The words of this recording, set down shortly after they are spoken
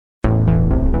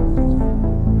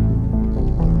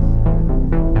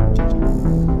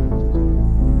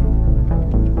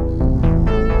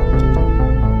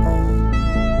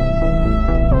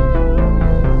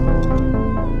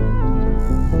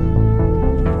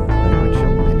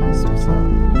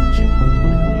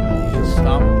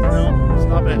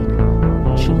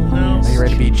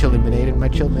be chilluminated, my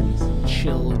chill minis.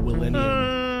 Chill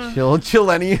Millennium.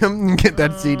 Chillenium. Get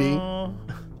that CD.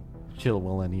 Chill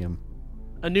Millennium.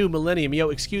 A new millennium. Yo,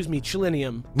 excuse me,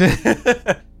 Chillenium.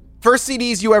 First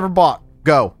CDs you ever bought?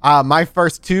 Go. My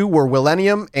first two were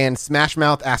Millennium and Smash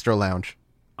Mouth Astro Lounge.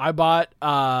 I bought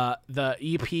the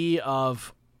EP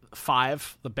of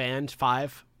Five, the band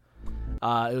Five.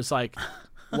 It was like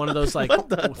one of those like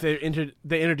they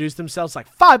introduced themselves like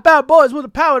 5 bad boys with the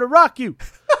power to rock you.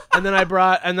 and then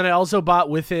I also bought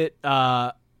with it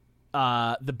the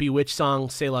Bewitched song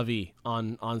C'est La Vie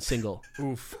on single.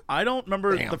 Oof. I don't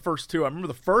remember the first two. I remember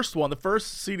the first one. The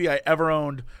first CD I ever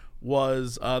owned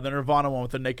was the Nirvana one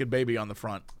with the naked baby on the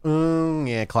front.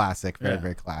 Yeah, classic.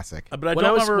 Very classic. But I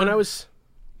don't remember...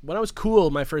 When I was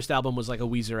cool, my first album was like a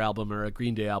Weezer album or a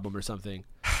Green Day album or something.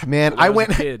 Man, I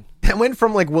went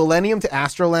from like Millennium to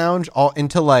Astro Lounge all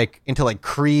into like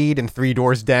Creed and Three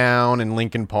Doors Down and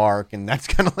Linkin Park, and that's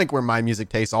kind of like where my music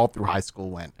taste all through high school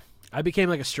went. I became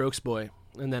like a Strokes boy,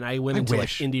 and then I went into like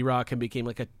indie rock and became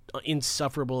like an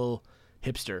insufferable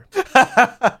hipster.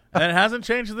 And it hasn't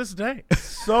changed to this day.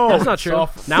 So that's not true.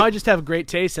 Now I just have great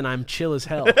taste and I'm chill as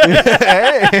hell.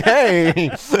 hey.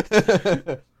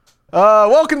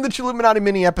 Welcome to the Chilluminati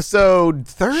Mini episode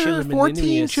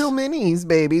 14 Chill Minis,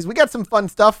 babies. We got some fun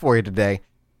stuff for you today.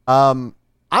 I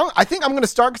think I'm going to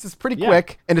start because it's pretty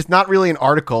quick and it's not really an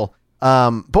article.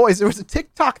 Boys, there was a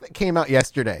TikTok that came out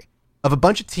yesterday of a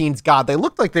bunch of teens. God, they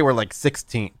looked like they were like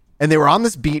 16 and they were on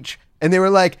this beach and they were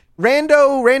like,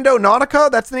 Rando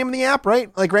Nautica, that's the name of the app, right?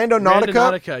 Like Rando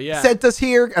Nautica sent us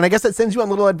here, and I guess that sends you on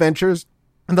little adventures.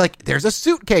 And they're like, there's a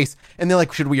suitcase. And they're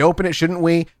like, should we open it? Shouldn't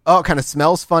we? Oh, it kind of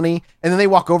smells funny. And then they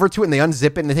walk over to it and they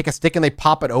unzip it and they take a stick and they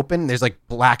pop it open. And there's like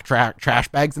black trash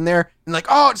bags in there. And like,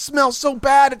 oh, it smells so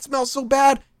bad. It smells so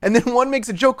bad. And then one makes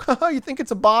a joke. Oh, you think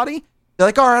it's a body? They're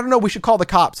like, oh, I don't know. We should call the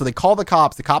cops. So they call the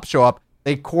cops. The cops show up.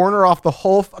 They corner off the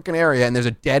whole fucking area and there's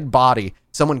a dead body.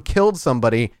 Someone killed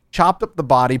somebody, chopped up the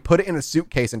body, put it in a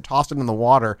suitcase and tossed it in the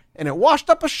water. And it washed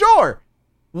up ashore.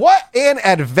 What an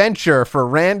adventure for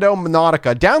Rando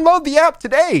Nautica. Download the app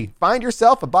today. Find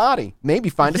yourself a body. Maybe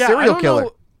find a serial killer.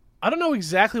 I don't know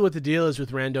exactly what the deal is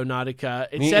with Rando Nautica.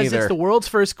 It says it's the world's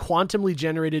first quantumly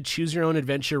generated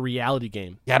choose-your-own-adventure reality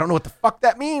game. Yeah, I don't know what the fuck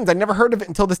that means. I never heard of it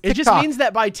until this TikTok. It just means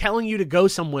that by telling you to go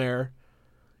somewhere,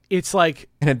 it's like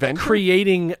an adventure?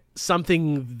 Creating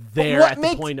something there at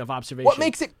the point of observation. What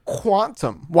makes it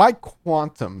quantum? Why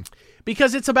quantum?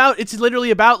 Because it's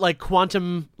literally about like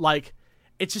quantum, like...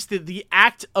 It's just the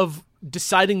act of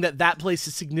deciding that place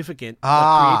is significant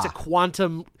creates a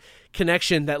quantum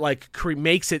connection that like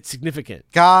makes it significant.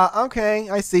 Okay,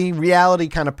 I see. Reality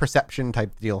kind of perception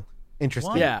type deal.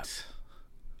 Interesting. What? Yeah,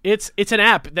 it's an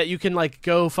app that you can like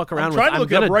go fuck around with. I'm trying to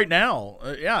look it up right now.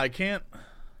 I can't.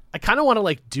 I kind of want to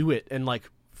like do it and like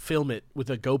film it with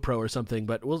a GoPro or something,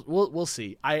 but we'll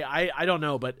see. I don't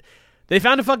know, but. They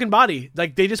found a fucking body.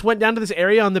 Like they just went down to this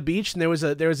area on the beach, and there was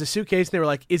a suitcase, and they were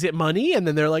like, "Is it money?" And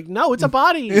then they're like, "No, it's a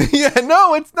body." Yeah,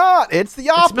 no, it's not. It's the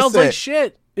opposite. It smells like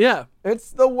shit. Yeah,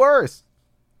 it's the worst.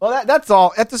 Well, that's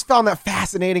all. I just found that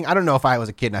fascinating. I don't know if I was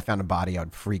a kid and I found a body, I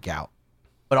would freak out.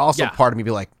 But also, part of me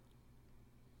be like,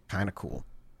 kind of cool.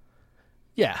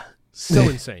 Yeah, so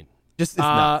insane. Just it's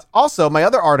nuts. Also, my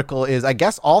other article is, I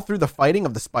guess, all through the fighting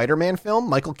of the Spider-Man film,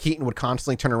 Michael Keaton would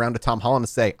constantly turn around to Tom Holland and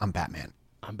say, "I'm Batman."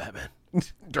 I'm Batman.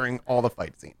 During all the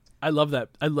fight scenes. I love that.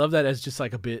 I love that as just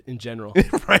like a bit in general.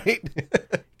 Right?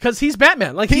 Because he's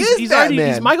Batman. Like he's Batman.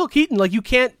 He's Michael Keaton. Like you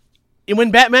can't, and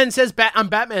when Batman says I'm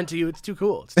Batman to you, it's too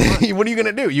cool. It's what are you going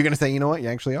to do? You're going to say, you know what? You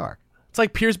actually are. It's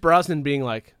like Pierce Brosnan being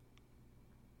like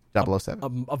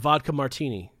 007. A vodka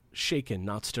martini, shaken,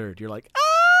 not stirred. You're like,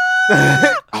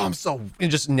 I'm so, and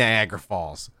just Niagara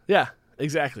Falls. Yeah,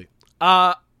 exactly.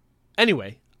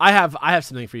 Anyway, I have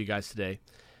something for you guys today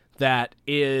that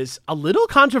is a little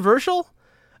controversial,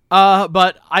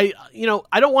 but I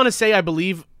don't want to say I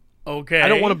believe. Okay. I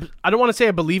don't want to say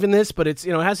I believe in this, but it's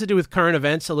it has to do with current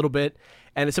events a little bit,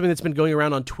 and it's something that's been going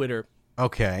around on Twitter.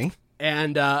 Okay.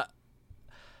 And I'm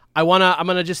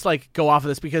gonna just like go off of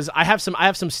this because I have some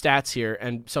stats here,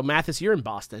 and so Mathis, you're in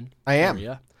Boston. I am.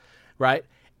 Area, right? Mm-hmm.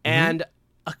 And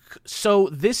so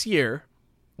this year,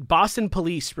 Boston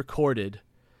police recorded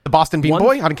the Boston Bean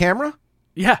Boy on camera.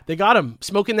 Yeah, they got him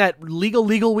smoking that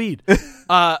legal weed.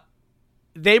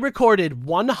 They recorded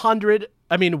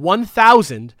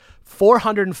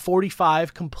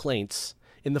 1,445 complaints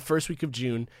in the first week of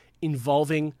June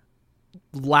involving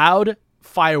loud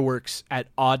fireworks at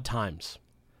odd times.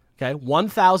 Okay,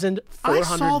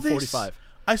 1,445.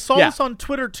 I saw this on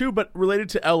Twitter too, but related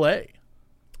to LA.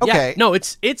 Okay, yeah, no,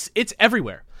 it's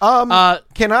everywhere.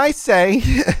 Can I say?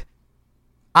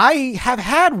 I have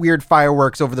had weird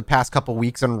fireworks over the past couple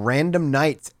weeks on random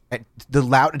nights.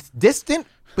 It's distant,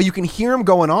 but you can hear them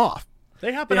going off.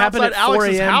 They happen outside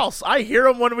Alex's house. I hear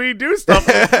them when we do stuff.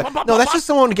 No, that's just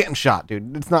someone getting shot,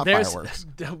 dude. It's not fireworks.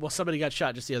 Well, somebody got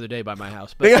shot just the other day by my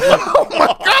house. But oh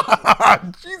my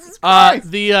God, Jesus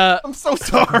Christ! I'm so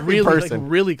sorry.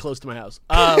 Really close to my house.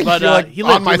 But he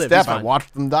lived. On my step, I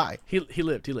watched them die. He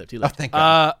lived. Oh, thank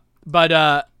God.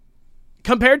 But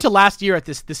compared to last year at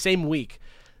the same week,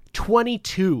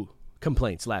 22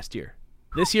 complaints last year.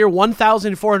 This year,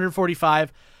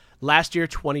 1,445. Last year,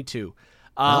 22.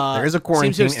 Well, there is a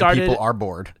quarantine and people are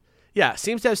bored. Yeah,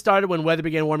 seems to have started when weather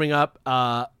began warming up.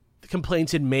 The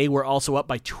complaints in May were also up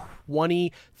by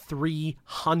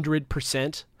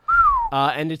 2,300%.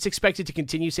 And it's expected to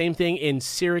continue. Same thing in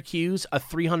Syracuse, a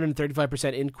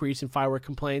 335% increase in firework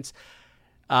complaints.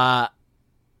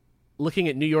 Looking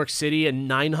at New York City, a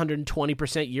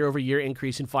 920% year-over-year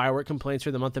increase in firework complaints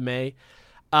for the month of May.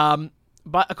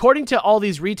 But according to all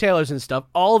these retailers and stuff,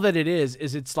 all that it is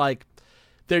it's like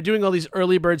they're doing all these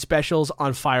early bird specials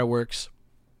on fireworks.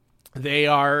 They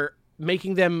are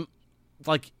making them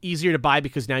like easier to buy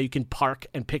because now you can park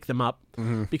and pick them up.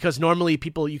 Mm-hmm. Because normally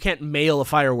you can't mail a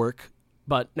firework,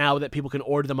 but now that people can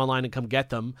order them online and come get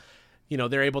them,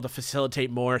 they're able to facilitate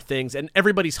more things, and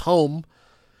everybody's home.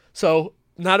 So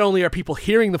not only are people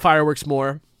hearing the fireworks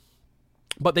more,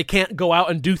 but they can't go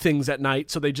out and do things at night,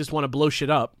 so they just want to blow shit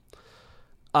up.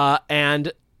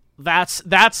 And that's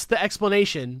the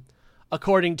explanation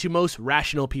according to most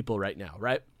rational people right now,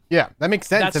 right? Yeah, that makes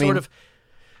sense.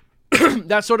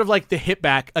 That's sort of like the hit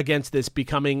back against this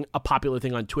becoming a popular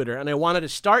thing on Twitter. And I wanted to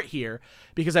start here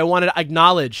because I wanted to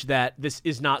acknowledge that this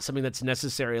is not something that's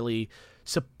necessarily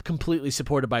completely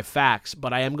supported by facts,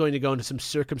 but I am going to go into some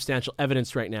circumstantial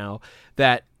evidence right now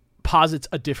that posits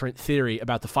a different theory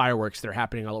about the fireworks that are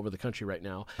happening all over the country right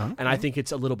now. Okay. And I think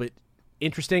it's a little bit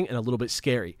interesting and a little bit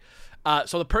scary.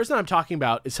 So the person I'm talking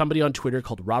about is somebody on Twitter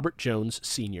called Robert Jones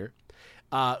Sr.,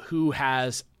 who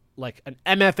has like an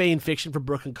MFA in fiction from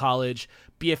Brooklyn College,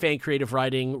 BFA in creative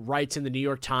writing, writes in the New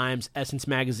York Times, Essence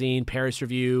Magazine, Paris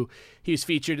Review. He was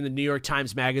featured in the New York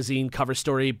Times Magazine cover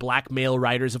story, Black Male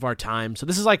Writers of Our Time. So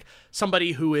this is like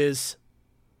somebody who is,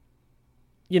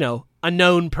 a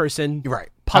known person, right?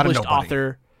 Published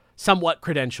author, somewhat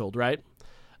credentialed, right?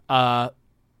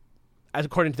 As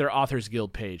according to their Authors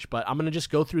Guild page. But I'm going to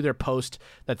just go through their post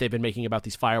that they've been making about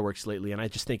these fireworks lately, and I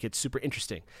just think it's super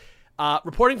interesting.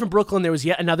 Reporting from Brooklyn, there was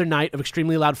yet another night of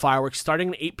extremely loud fireworks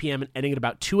starting at 8 p.m. and ending at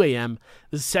about 2 a.m.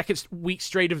 This is the second week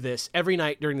straight of this, every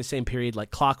night during the same period,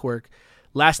 like clockwork.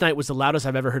 Last night was the loudest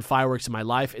I've ever heard fireworks in my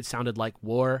life. It sounded like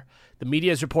war. The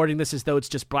media is reporting this as though it's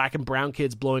just black and brown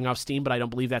kids blowing off steam, but I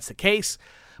don't believe that's the case.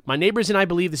 My neighbors and I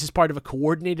believe this is part of a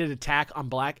coordinated attack on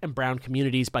black and brown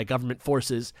communities by government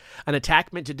forces, an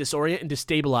attack meant to disorient and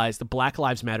destabilize the Black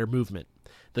Lives Matter movement.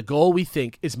 The goal, we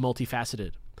think, is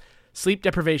multifaceted. Sleep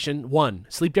deprivation. 1.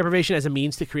 Sleep deprivation as a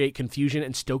means to create confusion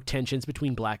and stoke tensions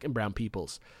between black and brown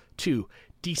peoples. 2.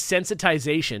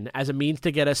 Desensitization as a means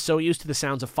to get us so used to the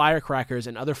sounds of firecrackers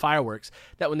and other fireworks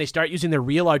that when they start using their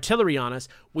real artillery on us,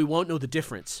 we won't know the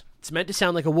difference. It's meant to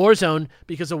sound like a war zone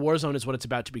because a war zone is what it's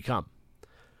about to become.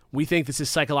 We think this is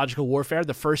psychological warfare,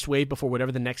 the first wave before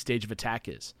whatever the next stage of attack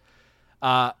is.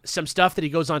 Some stuff that he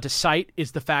goes on to cite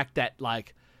is the fact that,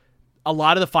 like, a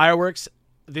lot of the fireworks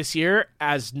this year,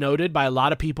 as noted by a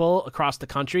lot of people across the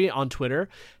country on Twitter,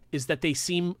 is that they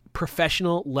seem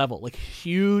professional level, like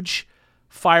huge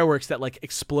fireworks that like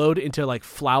explode into like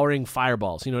flowering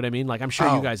fireballs. You know what I mean? Like, I'm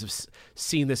sure you guys have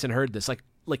seen this and heard this, like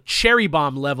cherry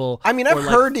bomb level. I mean, I've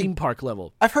heard theme park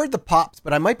level. I've heard the pops,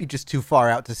 but I might be just too far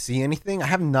out to see anything. I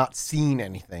have not seen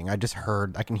anything. I just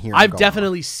heard. I can hear. I've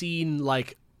definitely seen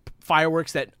like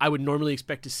fireworks that I would normally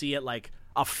expect to see at like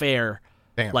a fair.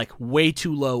 Damn. Like way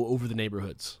too low over the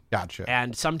neighborhoods. Gotcha.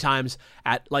 And sometimes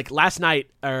at like last night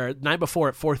or night before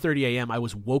at 4:30 a.m. I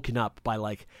was woken up by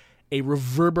like a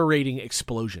reverberating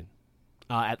explosion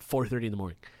at 4:30 in the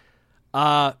morning.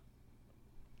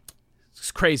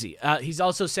 It's crazy. He's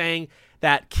also saying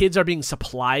that kids are being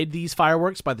supplied these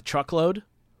fireworks by the truckload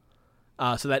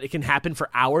so that it can happen for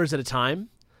hours at a time.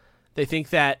 They think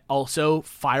that also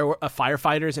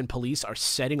firefighters and police are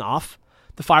setting off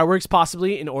the fireworks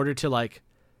possibly in order to like,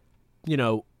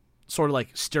 sort of like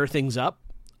stir things up.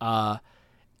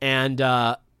 And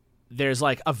there's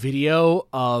like a video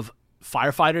of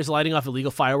firefighters lighting off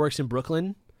illegal fireworks in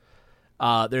Brooklyn.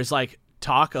 There's like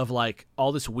talk of like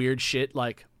all this weird shit,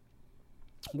 like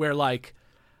where like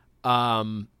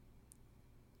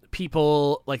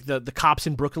people like the cops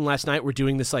in Brooklyn last night were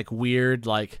doing this like weird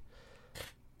like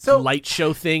light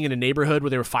show thing in a neighborhood where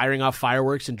they were firing off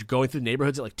fireworks and going through the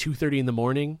neighborhoods at like 2:30 in the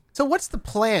morning. So what's the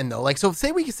plan though? Like, so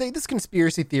say this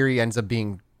conspiracy theory ends up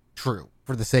being true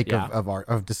for the sake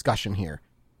of discussion here.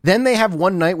 Then they have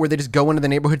one night where they just go into the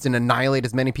neighborhoods and annihilate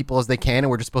as many people as they can, and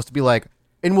we're just supposed to be like,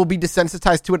 and we'll be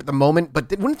desensitized to it at the moment,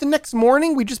 but wouldn't the next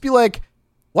morning we just be like,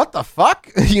 what the fuck?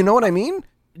 You know what I mean?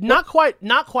 Not quite.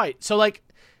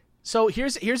 So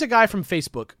here's a guy from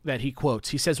Facebook that he quotes.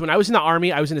 He says, when I was in the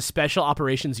Army, I was in a special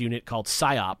operations unit called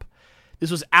PSYOP. This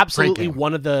was absolutely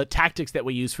one of the tactics that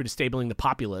we used for disabling the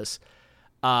populace.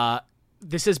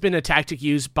 This has been a tactic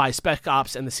used by Spec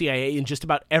Ops and the CIA in just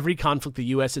about every conflict the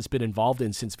U.S. has been involved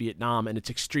in since Vietnam, and it's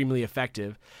extremely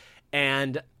effective.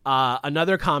 And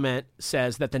another comment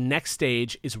says that the next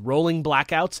stage is rolling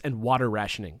blackouts and water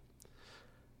rationing.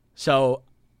 So,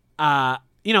 I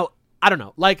don't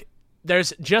know. Like,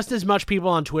 there's just as much people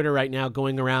on Twitter right now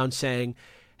going around saying,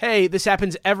 hey, this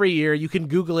happens every year. You can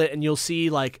Google it and you'll see,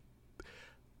 like,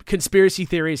 conspiracy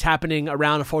theories happening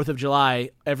around the 4th of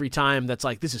July every time that's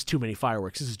like, this is too many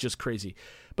fireworks. This is just crazy.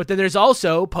 But then there's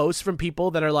also posts from people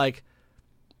that are like,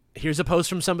 here's a post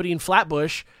from somebody in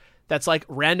Flatbush that's like,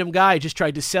 random guy just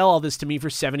tried to sell all this to me for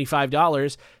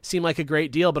 $75. Seemed like a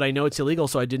great deal, but I know it's illegal,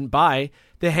 so I didn't buy.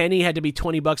 The Henny had to be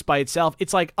 $20 by itself.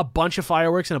 It's like a bunch of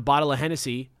fireworks and a bottle of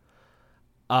Hennessy.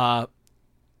 And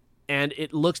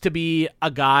it looks to be a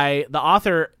guy, the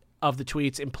author of the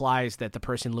tweets implies that the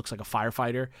person looks like a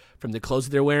firefighter from the clothes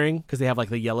that they're wearing because they have like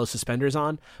the yellow suspenders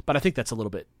on. But I think that's a little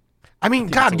bit. I mean,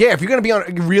 God, yeah. If you're gonna be you're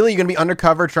gonna be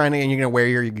undercover and you're gonna wear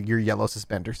your yellow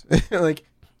suspenders, like,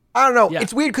 I don't know. Yeah.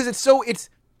 It's weird because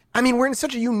we're in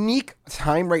such a unique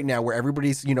time right now where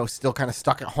everybody's still kind of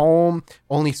stuck at home.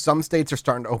 Only some states are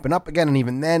starting to open up again, and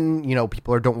even then,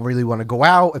 people don't really want to go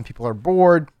out and people are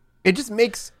bored. It just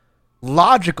makes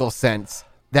logical sense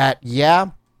that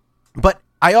but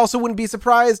I also wouldn't be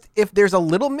surprised if there's a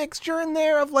little mixture in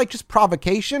there of like just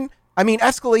provocation. I mean,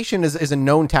 escalation is a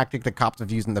known tactic that cops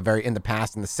have used in the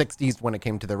past, in the 60s when it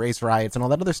came to the race riots and all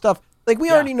that other stuff. Like,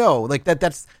 we already know, like,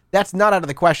 that's not out of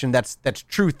the question. That's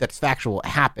truth. That's factual. It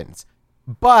happens.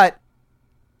 But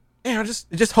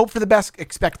just hope for the best,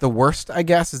 expect the worst, I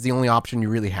guess, is the only option you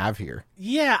really have here.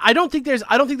 Yeah, I don't think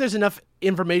there's enough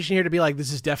information here to be like,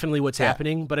 this is definitely what's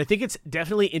happening, but I think it's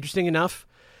definitely interesting enough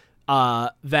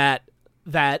that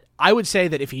I would say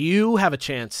that if you have a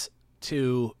chance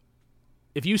to,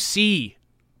 if you see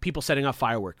people setting off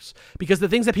fireworks, because the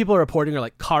things that people are reporting are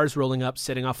like cars rolling up,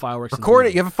 setting off fireworks. Record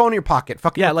it. You have a phone in your pocket.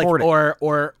 Fucking record it.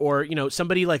 Or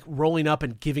somebody like rolling up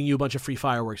and giving you a bunch of free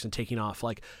fireworks and taking off.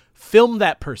 Like, film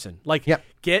that person. Like,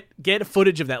 get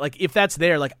footage of that. Like, if that's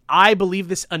there, like, I believe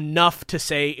this enough to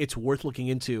say it's worth looking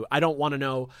into. I don't want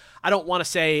to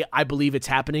say I believe it's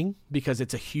happening because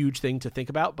it's a huge thing to think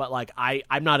about. But like,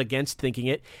 I'm not against thinking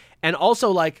it. And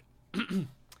also, like,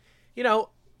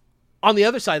 on the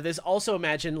other side of this, also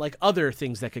imagine like other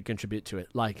things that could contribute to it.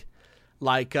 Like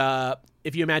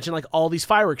if you imagine like all these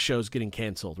fireworks shows getting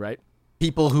canceled, right?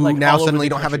 People who like now suddenly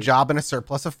don't have a job and a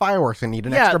surplus of fireworks and need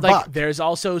an extra buck. There's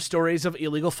also stories of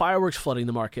illegal fireworks flooding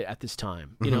the market at this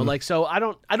time. So I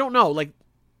don't know. Like,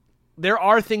 there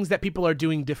are things that people are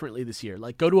doing differently this year.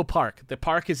 Like, go to a park. The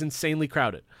park is insanely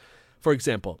crowded, for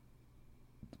example.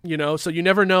 So you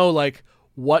never know like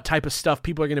what type of stuff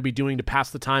people are going to be doing to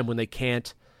pass the time when they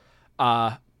can't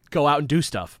go out and do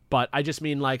stuff. But I just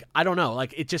mean, like, I don't know,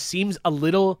 like, it just seems a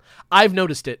little, I've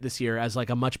noticed it this year as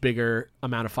like a much bigger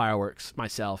amount of fireworks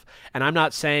myself. And I'm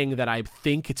not saying that I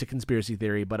think it's a conspiracy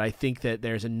theory, but I think that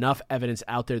there's enough evidence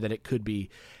out there that it could be.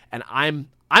 And I'm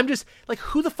just like,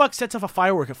 who the fuck sets off a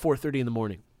firework at 4:30 in the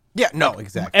morning? Yeah, no,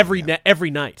 exactly.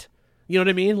 Every night. You know what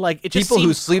I mean? Like, it just people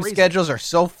whose sleep crazy. Schedules are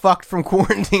so fucked from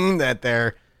quarantine that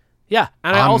they're and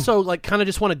I also like kind of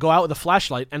just want to go out with a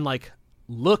flashlight and like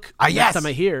look next time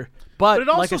I hear. But it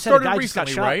also like I said, started a guy recently,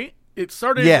 just got shot. right? It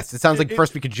started. Yes, it sounds like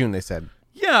first week of June. They said.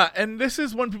 Yeah, and this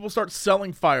is when people start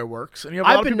selling fireworks, and you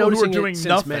have a lot of people who are doing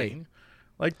nothing. May.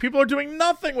 Like, people are doing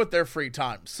nothing with their free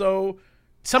time. So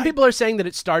some people are saying that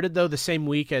it started though the same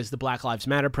week as the Black Lives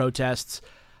Matter protests.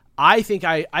 I think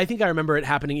I remember it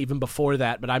happening even before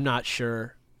that, but I'm not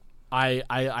sure.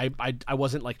 I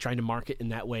wasn't like trying to market in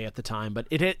that way at the time, but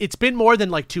it's been more than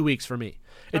like 2 weeks for me.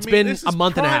 It's been a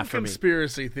month and a half for me.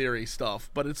 Conspiracy theory stuff,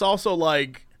 but it's also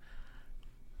like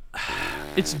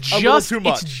it's just a little too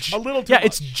much.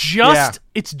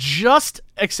 It's just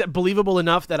believable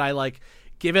enough that I like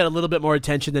give it a little bit more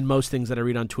attention than most things that I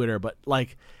read on Twitter. But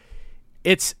like,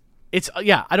 it's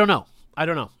I don't know.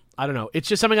 It's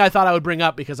just something I thought I would bring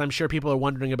up because I'm sure people are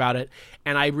wondering about it,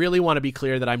 and I really want to be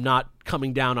clear that I'm not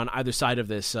coming down on either side of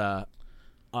this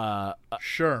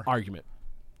argument.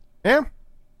 Yeah.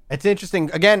 It's interesting.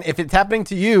 Again, if it's happening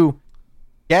to you,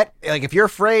 if you're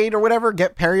afraid or whatever,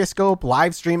 get Periscope,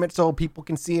 live stream it so people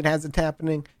can see it as it's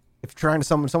happening. If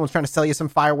someone's trying to sell you some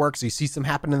fireworks, or you see some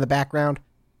happen in the background,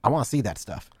 I want to see that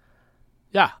stuff.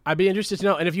 Yeah, I'd be interested to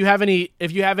know. And if you have any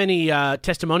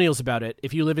testimonials about it,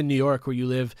 if you live in New York or you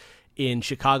live in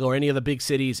Chicago or any of the big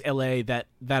cities, LA, that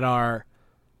are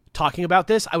talking about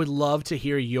this, I would love to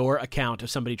hear your account of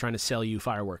somebody trying to sell you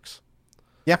fireworks.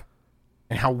 Yeah,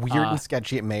 and how weird and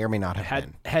sketchy it may or may not have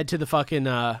been. Head to the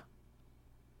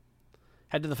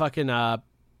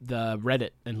Reddit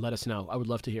and let us know. I would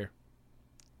love to hear.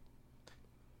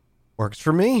 Works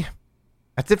for me.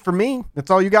 That's it for me.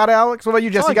 That's all you got, Alex? What about you,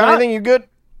 Jesse? Got anything? You good?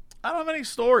 I don't have any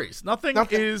stories. Nothing.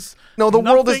 No, the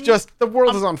world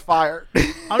is on fire.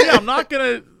 I'm not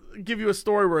going to give you a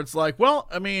story where it's like, well,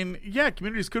 I mean, yeah,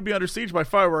 communities could be under siege by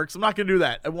fireworks. I'm not going to do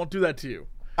that. I won't do that to you.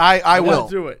 I will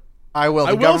do it. I will.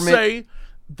 I will say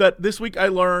that this week I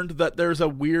learned that there's a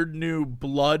weird new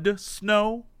blood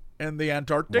snow in the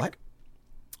Antarctic. What?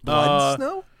 Blood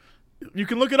snow? You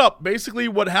can look it up. Basically,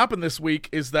 what happened this week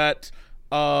is that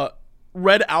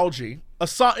red algae,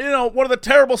 one of the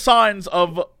terrible signs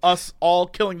of us all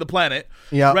killing the planet,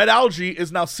 red algae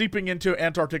is now seeping into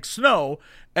Antarctic snow,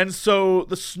 and so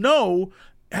the snow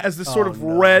has this sort of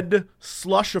red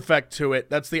slush effect to it.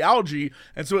 That's the algae,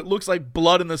 and so it looks like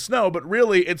blood in the snow, but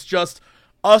really it's just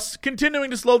us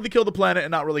continuing to slowly kill the planet and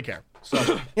not really care.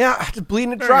 So yeah, just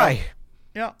bleeding it dry.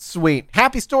 Yeah. Sweet.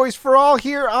 Happy stories for all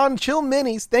here on Chill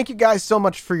Minis. Thank you guys so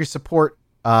much for your support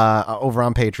over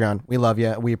on Patreon. We love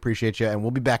you. We appreciate you. And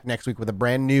we'll be back next week with a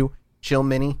brand new Chill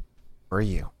Mini for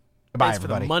you. Goodbye,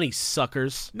 everybody. For the money,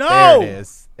 suckers. No!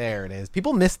 There it is.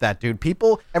 People miss that, dude.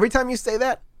 Every time you say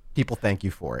that, people thank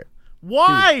you for it.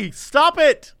 Why? Dude. Stop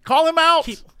it. Call him out.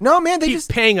 Keep just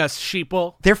paying us,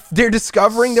 sheeple. They're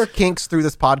discovering their kinks through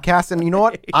this podcast, and you know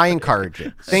what? I encourage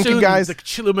it. Thank you, guys. The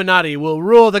Chilluminati will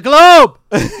rule the globe.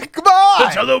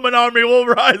 Goodbye. The Chilluminati will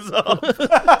rise up.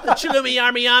 The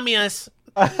Chillumi us.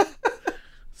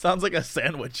 Sounds like a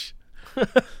sandwich.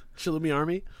 Chillumi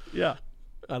Army? Yeah.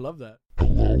 I love that.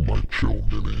 Hello, my Chill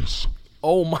Minis.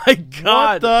 Oh, my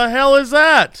God. What the hell is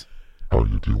that? How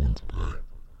you doing today?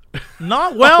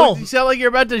 Not well. You sound like you're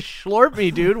about to slurp me,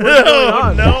 dude. What's going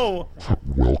on? No.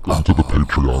 Welcome to the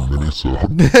Patreon Minisode.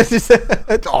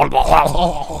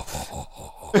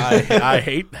 I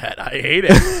hate that. I hate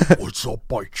it. What's up,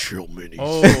 my Chill Minis?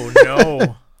 Oh,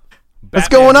 no. What's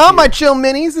going on, my Chill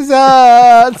Minis?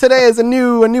 Today is a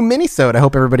new Minisode. I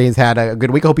hope everybody has had a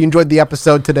good week. I hope you enjoyed the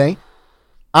episode today.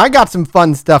 I got some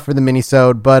fun stuff for the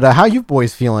Minisode, but how you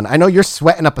boys feeling? I know you're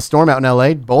sweating up a storm out in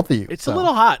LA, both of you. It's a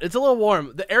little hot. It's a little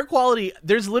warm. The air quality.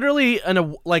 There's literally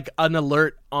an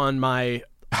alert on my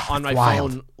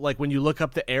phone. Like when you look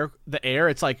up the air,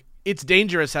 it's like it's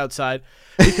dangerous outside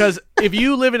because if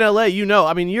you live in LA, you know.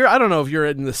 I mean, I don't know if you're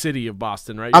in the city of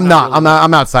Boston, right? I'm not.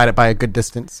 I'm outside it by a good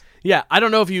distance. Yeah, I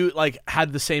don't know if you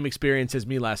had the same experience as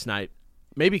me last night.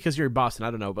 Maybe because you're in Boston,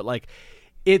 I don't know, but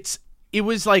it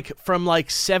was from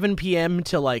 7 p.m.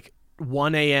 to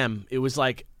 1 a.m. It was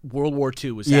like World War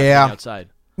II was happening outside.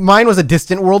 Mine was a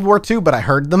distant World War II, but I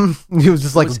heard them. It was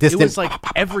just distant. It was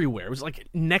everywhere. It was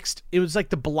it was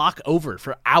the block over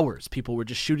for hours. People were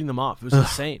just shooting them off. It was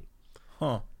insane.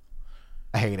 Huh.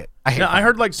 I hate it. I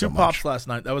heard 2 pops last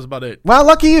night. That was about it. Well,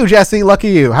 lucky you, Jesse. Lucky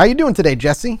you. How you doing today,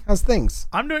 Jesse? How's things?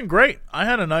 I'm doing great. I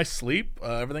had a nice sleep.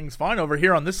 Everything's fine over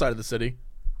here on this side of the city.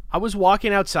 I was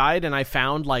walking outside and I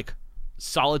found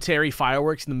solitary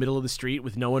fireworks in the middle of the street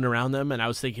with no one around them, and I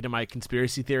was thinking of my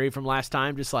conspiracy theory from last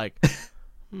time, just what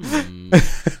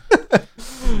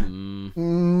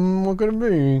could it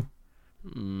be?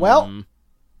 Well,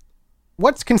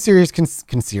 what's conspiracy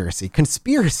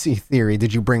theory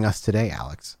did you bring us today,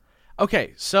 Alex?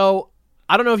 Okay, so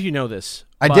I don't know if you know this.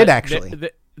 I did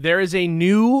actually. There is a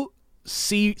new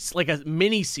a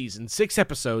mini season, 6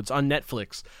 episodes on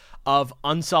Netflix of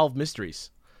Unsolved Mysteries.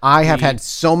 I have had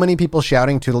so many people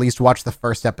shouting to at least watch the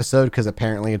first episode because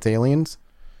apparently it's aliens.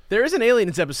 There is an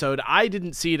aliens episode. I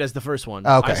didn't see it as the first one.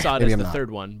 Okay, I saw it as the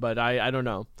third one, but I don't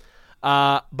know.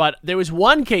 But there was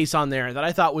one case on there that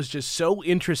I thought was just so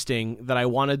interesting that I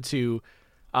wanted to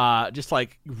just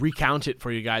recount it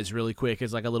for you guys really quick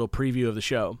as a little preview of the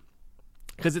show.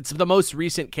 Because it's the most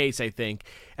recent case, I think,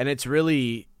 and it's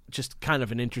really just kind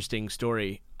of an interesting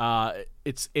story.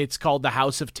 It's called the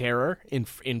House of Terror in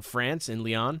France, in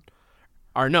Lyon.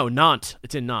 Or no, Nantes.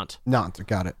 It's in Nantes. Nantes,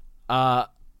 got it.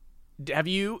 Have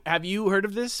you heard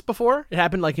of this before? It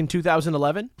happened in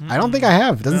 2011. I don't think I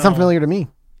have. It doesn't sound familiar to me.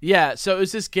 Yeah, so it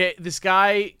was this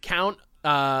guy Count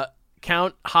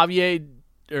Javier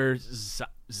or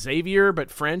Xavier,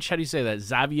 but French. How do you say that?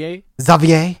 Xavier.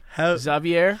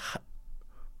 Xavier.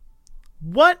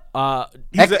 What?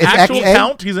 He's an It's actual XA?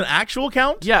 count. He's an actual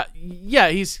count. Yeah.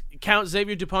 He's Count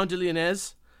Xavier Dupont de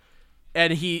Ligonnès,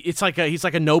 and he's like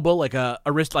a noble, like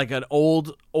an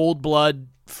old blood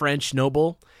French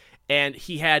noble, and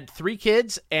he had 3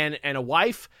 kids and a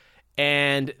wife,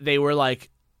 and they were like,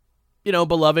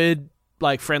 beloved,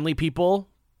 like friendly people,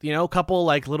 a couple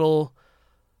like little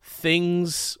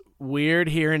things weird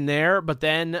here and there, but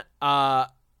then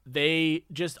they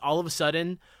just all of a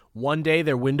sudden one day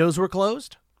their windows were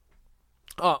closed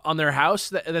on their house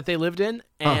that they lived in,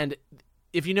 and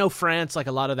if you know France, like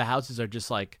a lot of the houses are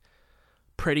just like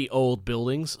pretty old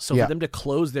buildings, so for them to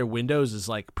close their windows is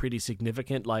like pretty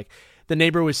significant. Like the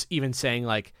neighbor was even saying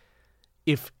like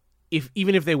if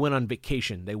even if they went on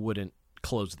vacation they wouldn't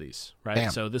close these, right?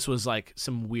 Damn. So this was like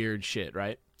some weird shit,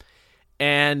 right?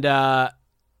 And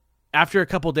after a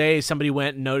couple days, somebody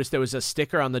went and noticed there was a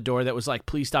sticker on the door that was like,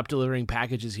 please stop delivering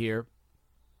packages here.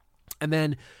 And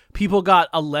then people got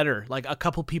a letter, like a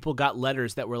couple people got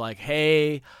letters that were like,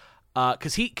 hey,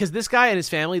 because this guy and his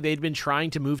family, they'd been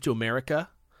trying to move to America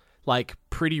like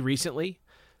pretty recently.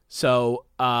 So,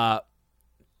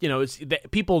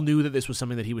 people knew that this was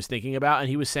something that he was thinking about, and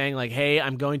he was saying like, hey,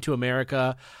 I'm going to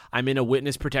America. I'm in a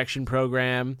witness protection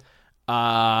program.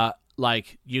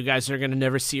 Like you guys are going to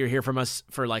never see or hear from us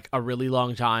for like a really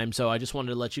long time. So I just wanted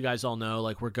to let you guys all know,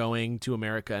 like, we're going to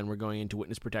America and we're going into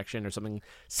witness protection or something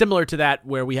similar to that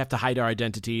where we have to hide our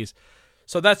identities.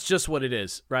 So that's just what it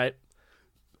is. Right.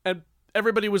 And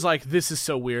everybody was like, this is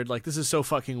so weird. Like, this is so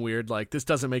fucking weird. Like, this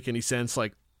doesn't make any sense.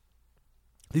 Like,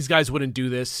 these guys wouldn't do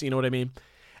this. You know what I mean?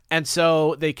 And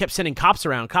so they kept sending cops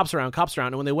around.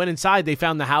 And when they went inside, they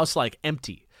found the house like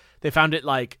empty. They found it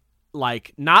like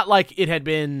not like it had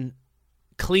been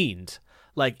cleaned,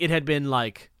 like it had been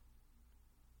like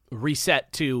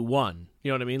reset to 1. You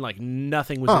know what I mean? Like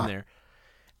nothing was in there,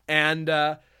 and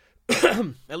at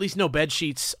least no bed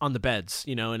sheets on the beds.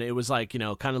 And it was like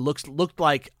kind of looked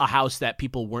like a house that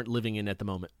people weren't living in at the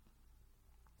moment.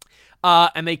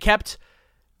 And they kept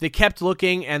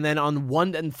looking, and then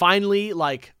and finally,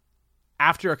 like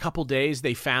after a couple days,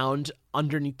 they found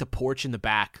underneath the porch in the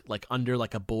back, like under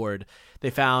like a board, they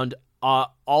found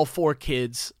all 4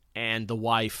 kids and the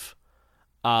wife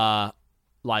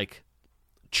like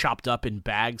chopped up in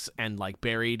bags and like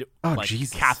buried like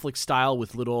Jesus. Catholic style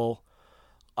with little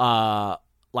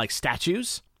like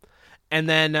statues, and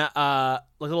then like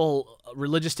little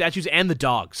religious statues, and the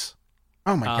dogs.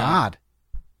 Oh my God.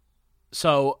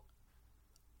 So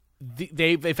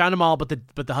they found them all, but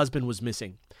the husband was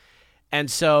missing. And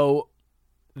so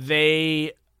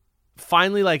they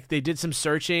finally, like, they did some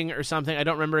searching or something. I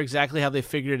don't remember exactly how they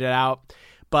figured it out,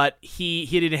 but he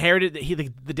had inherited,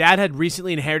 the dad had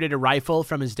recently inherited a rifle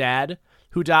from his dad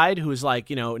who died, who was like,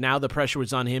 now the pressure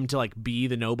was on him to like be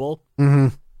the noble.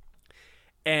 Mm-hmm.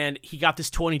 And he got this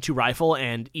 .22 rifle,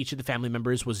 and each of the family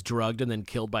members was drugged and then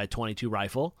killed by a .22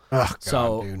 rifle. Oh, God,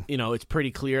 so, dude. It's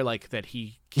pretty clear like that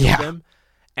he killed them,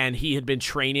 and he had been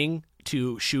training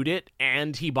to shoot it,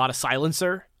 and he bought a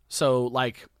silencer. So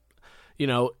like,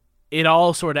 it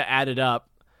all sort of added up.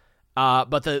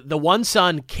 But the one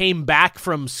son came back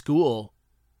from school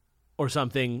or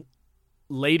something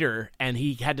later, and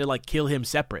he had to like kill him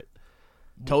separate.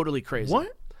 Totally crazy.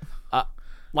 What?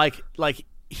 Like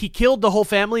he killed the whole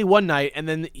family one night, and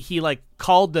then he like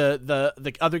called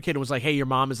the other kid and was like, hey, your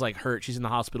mom is like hurt. She's in the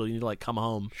hospital. You need to like come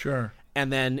home. Sure.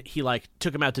 And then he like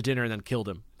took him out to dinner and then killed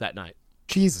him that night.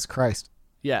 Jesus Christ.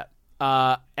 Yeah.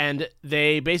 And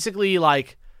they basically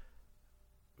like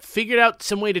figured out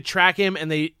some way to track him, and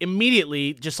they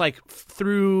immediately just like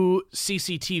through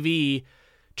CCTV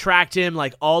tracked him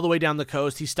like all the way down the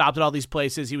coast. He stopped at all these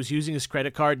places. He was using his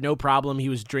credit card, no problem. He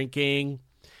was drinking.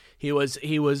 He was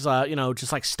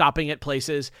just like stopping at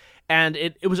places, and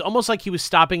it was almost like he was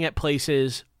stopping at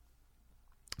places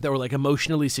that were like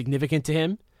emotionally significant to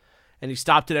him, and he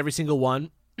stopped at every single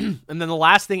one. And then the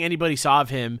last thing anybody saw of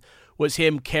him was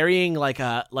him carrying like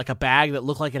a bag that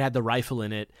looked like it had the rifle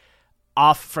in it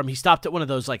he stopped at one of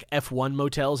those like F1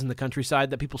 motels in the countryside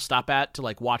that people stop at to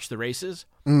like watch the races.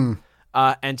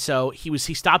 And so he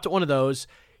stopped at one of those.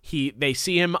 They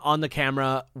see him on the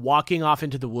camera walking off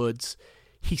into the woods.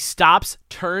 He stops,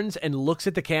 turns, and looks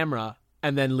at the camera,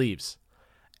 and then leaves.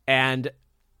 And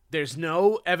there's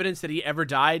no evidence that he ever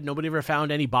died. Nobody ever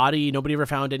found any body. Nobody ever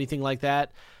found anything like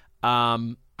that.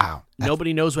 Wow.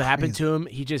 Nobody knows what happened to him.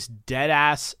 He just dead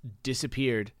ass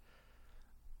disappeared.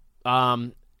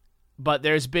 But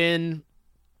there's been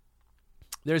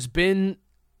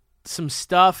some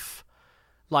stuff,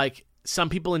 like some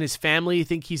people in his family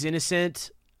think he's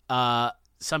innocent.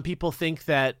 some people think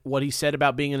that what he said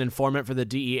about being an informant for the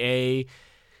DEA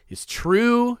is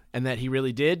true and that he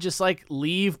really did just like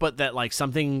leave, but that like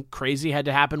something crazy had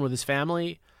to happen with his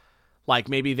family. Like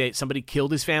maybe somebody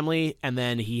killed his family and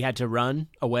then he had to run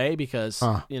away because,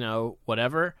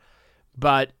 whatever.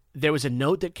 But there was a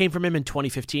note that came from him in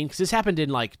 2015 because this happened in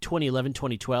like 2011,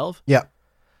 2012. Yeah.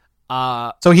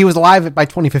 So he was alive by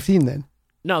 2015 then?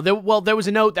 No, there was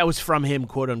a note that was from him,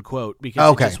 quote unquote,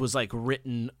 because it just was like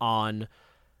written on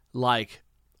like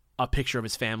a picture of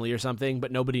his family or something,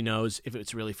 but nobody knows if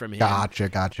it's really from him.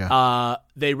 Gotcha.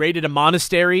 They raided a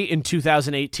monastery in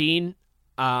 2018,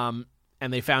 and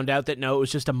they found out that no, it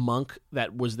was just a monk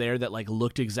that was there that like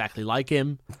looked exactly like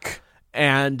him.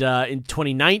 And in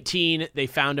 2019, they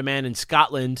found a man in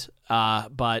Scotland,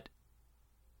 but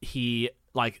he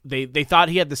they thought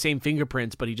he had the same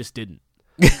fingerprints, but he just didn't.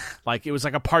 Like it was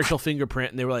like a partial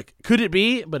fingerprint, and they were like, "Could it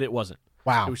be?" But it wasn't.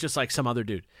 Wow. It was just like some other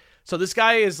dude. So this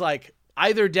guy is like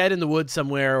either dead in the woods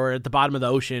somewhere or at the bottom of the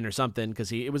ocean or something,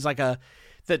 because it was like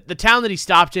the town that he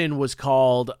stopped in was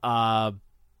called what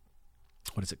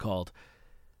is it called?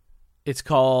 It's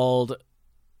called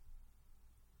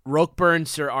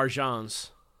Roquebrune-sur-Argens,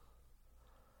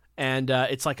 and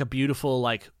it's like a beautiful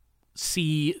like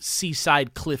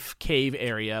seaside cliff cave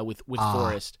area with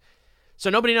forest. So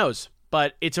nobody knows,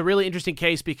 but it's a really interesting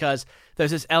case because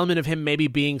there's this element of him maybe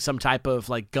being some type of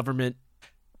like government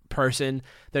person.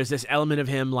 There's this element of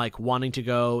him like wanting to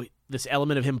go, this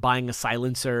element of him buying a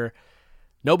silencer.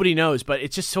 Nobody knows, but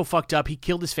it's just so fucked up. He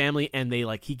killed his family and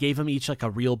he gave them each like a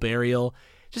real burial.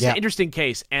 Just an interesting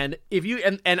case. And if you,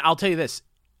 and I'll tell you this,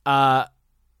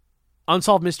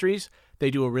 Unsolved Mysteries, they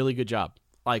do a really good job.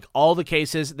 Like all the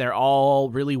cases, they're all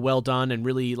really well done and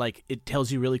really like, it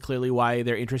tells you really clearly why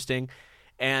they're interesting.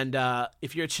 And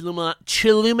if you're a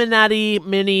Chilluminati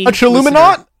mini... A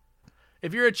Chilluminat?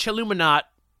 If you're a Chilluminat,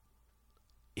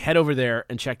 head over there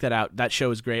and check that out. That show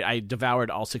is great. I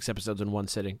devoured all 6 episodes in one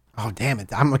sitting. Oh, damn it.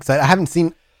 I'm excited. I haven't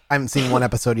seen one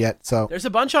episode yet, so... There's a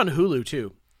bunch on Hulu,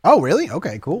 too. Oh, really?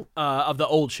 Okay, cool. Of the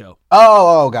old show.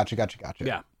 Oh, gotcha.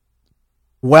 Yeah.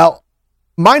 Well,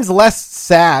 mine's less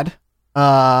sad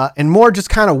and more just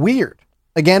kind of weird.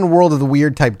 Again, World of the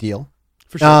Weird type deal.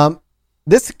 For sure.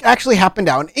 This actually happened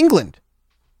out in England.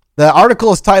 The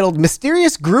article is titled,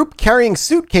 Mysterious Group Carrying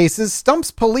Suitcases Stumps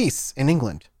Police in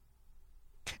England.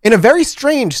 In a very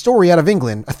strange story out of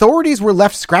England, authorities were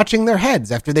left scratching their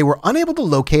heads after they were unable to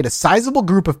locate a sizable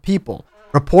group of people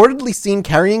reportedly seen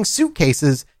carrying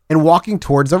suitcases and walking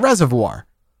towards a reservoir.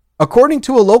 According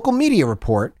to a local media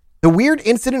report, the weird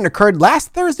incident occurred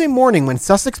last Thursday morning when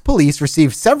Sussex police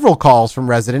received several calls from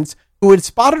residents who had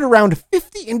spotted around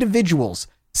 50 individuals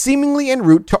seemingly en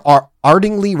route to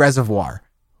Ardingly Reservoir.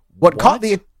 What caught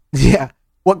the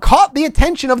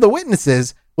attention of the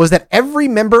witnesses was that every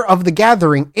member of the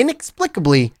gathering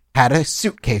inexplicably had a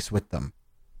suitcase with them.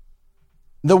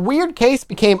 The weird case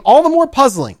became all the more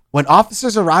puzzling when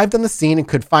officers arrived on the scene and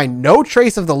could find no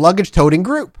trace of the luggage-toting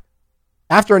group.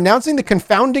 After announcing the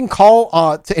confounding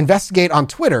call to investigate on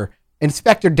Twitter,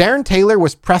 Inspector Darren Taylor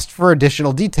was pressed for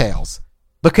additional details,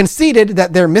 but conceded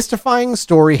that their mystifying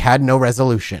story had no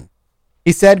resolution.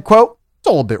 He said, quote, "It's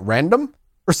all a bit random.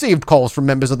 Received calls from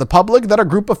members of the public that a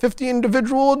group of 50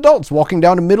 individual adults walking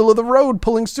down the middle of the road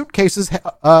pulling suitcases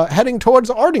heading towards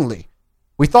Ardingly.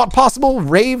 We thought possible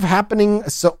rave happening.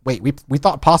 We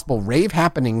thought possible rave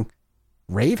happening.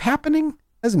 Rave happening?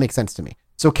 Doesn't make sense to me.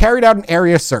 So carried out an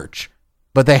area search,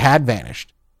 but they had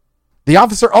vanished. The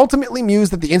officer ultimately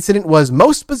mused that the incident was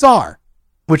most bizarre,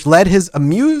 which led his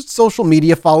amused social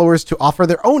media followers to offer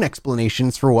their own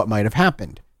explanations for what might have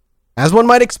happened. As one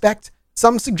might expect,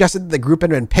 some suggested that the group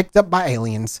had been picked up by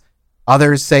aliens.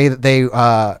 Others say that they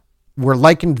were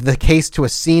likened the case to a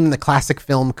scene in the classic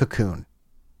film Cocoon.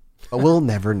 But we'll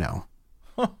never know.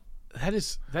 That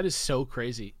is so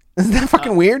crazy. Isn't that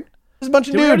fucking weird? There's a bunch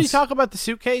of dudes. Did we already talk about the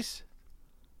suitcase?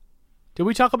 Did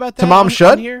we talk about that? Tamam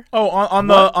Shud? Here? Oh,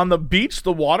 on the beach,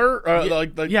 the water.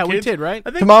 Yeah, we did, right?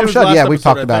 I think Tamam Shud. Yeah, we've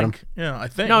talked about him. Yeah, I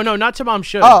think. No, not Tamam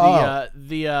Shud. Oh.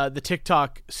 The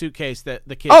TikTok suitcase that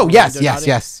the kid. Oh yes.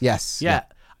 Yeah.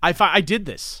 I did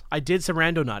this. I did some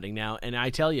rando nodding now, and I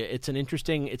tell you, it's an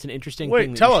interesting thing.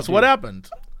 Wait, tell us what happened.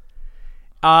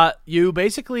 You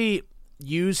basically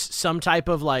use some type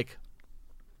of like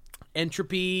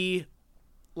entropy,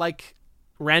 like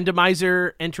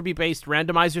entropy-based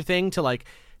randomizer thing to like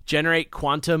generate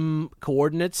quantum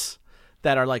coordinates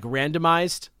that are like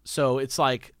randomized. So it's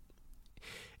like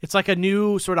a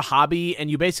new sort of hobby, and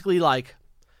you basically like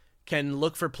can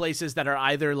look for places that are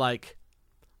either like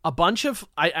a bunch of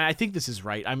I think this is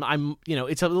right. I'm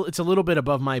it's a little bit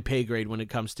above my pay grade when it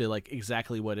comes to like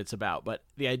exactly what it's about. But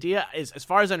the idea is, as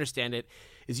far as I understand it,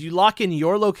 is you lock in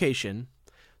your location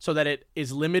so that it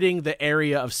is limiting the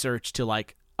area of search to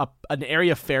like an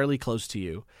area fairly close to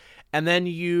you, and then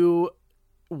you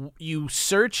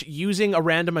search using a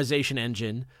randomization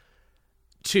engine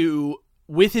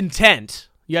with intent.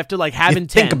 You have to like have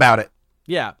intent. Think about it.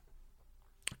 Yeah.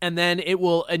 And then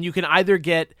and you can either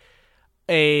get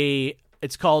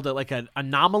it's called like an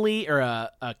anomaly or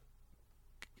I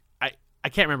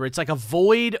can't remember. It's like a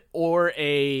void or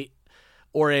a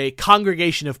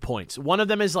congregation of points. One of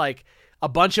them is like a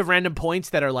bunch of random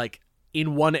points that are like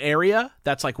in one area.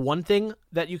 That's like one thing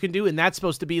that you can do. And that's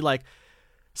supposed to be like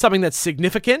something that's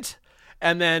significant.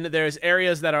 And then there's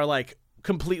areas that are like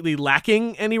completely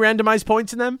lacking any randomized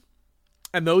points in them.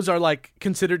 And those are like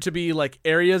considered to be like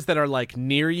areas that are like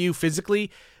near you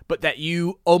physically, but that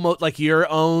you almost like your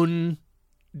own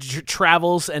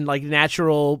travels and like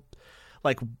natural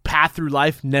like path through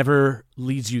life never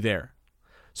leads you there.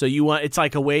 So it's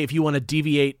like a way, if you want to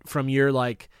deviate from your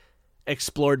like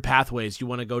explored pathways, you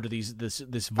want to go to this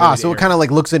void so area. It kind of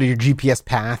like looks at your GPS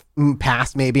path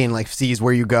maybe and like sees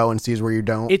where you go and sees where you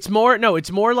don't. It's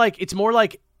more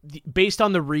like based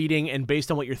on the reading and based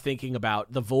on what you're thinking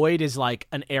about, the void is like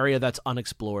an area that's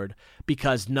unexplored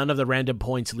because none of the random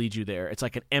points lead you there. It's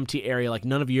like an empty area. Like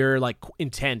none of your like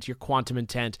intent, your quantum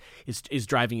intent is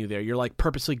driving you there. You're like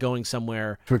purposely going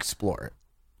somewhere to explore it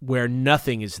where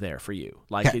nothing is there for you.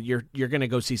 Like you're going to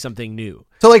go see something new.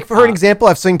 So like for an example,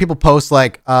 I've seen people post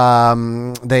like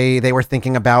they were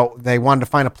thinking about, they wanted to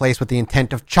find a place with the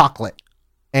intent of chocolate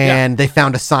and they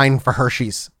found a sign for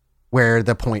Hershey's where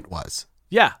the point was.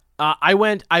 Yeah, I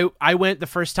went the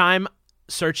first time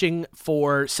searching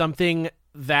for something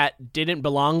that didn't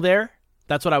belong there.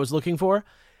 That's what I was looking for.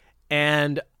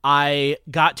 And I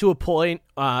got to a point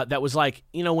that was like,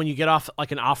 when you get off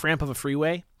like an off-ramp of a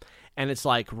freeway and it's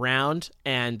like round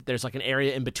and there's like an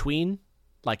area in between,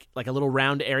 like a little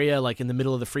round area like in the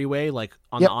middle of the freeway, like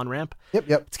on the on-ramp. Yep.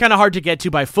 It's kind of hard to get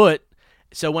to by foot.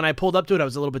 So when I pulled up to it, I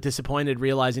was a little bit disappointed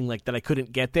realizing like that I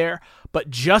couldn't get there. But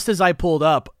just as I pulled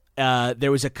up,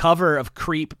 there was a cover of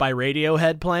Creep by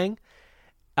Radiohead playing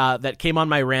that came on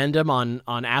my random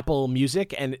on Apple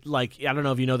Music. And like, I don't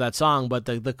know if you know that song, but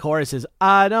the chorus is,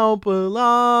 I don't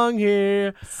belong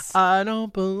here. I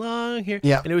don't belong here.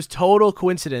 Yeah. And it was total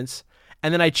coincidence.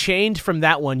 And then I chained from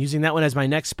that one, using that one as my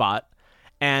next spot.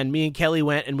 And me and Kelly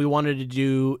went and we wanted to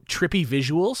do trippy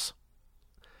visuals.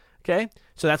 Okay.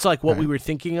 So that's like what we were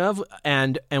thinking of.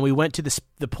 And we went to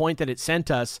the point that it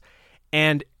sent us.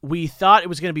 And we thought it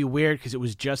was going to be weird because it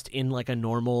was just in like a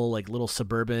normal, like little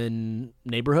suburban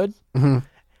neighborhood. Mm-hmm.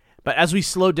 But as we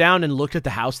slowed down and looked at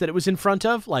the house that it was in front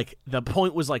of, like the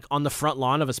point was like on the front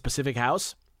lawn of a specific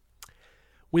house.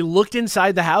 We looked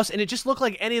inside the house and it just looked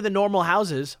like any of the normal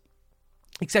houses,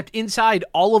 except inside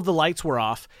all of the lights were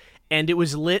off and it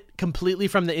was lit completely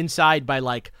from the inside by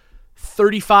like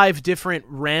 35 different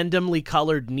randomly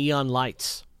colored neon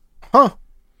lights. Huh.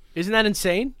 Isn't that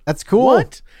insane? That's cool.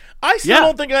 What? I still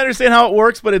don't think I understand how it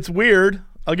works, but it's weird.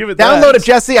 I'll give it Download that. it,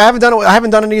 Jesse. I haven't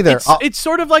done it either. It's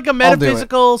sort of like a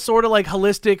metaphysical, sort of like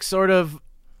holistic, sort of.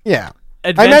 Yeah. I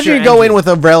imagine you go in with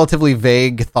a relatively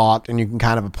vague thought, and you can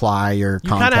kind of apply your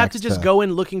context. You kind of have to just go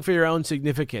in looking for your own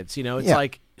significance. It's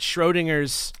like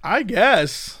Schrodinger's. I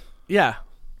guess. Yeah.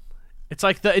 It's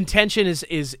like the intention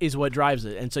is what drives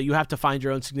it, and so you have to find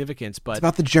your own significance. But it's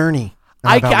about the journey.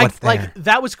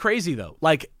 That was crazy though.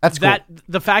 Like that's that cool.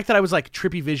 The fact that I was like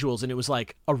trippy visuals and it was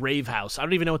like a rave house. I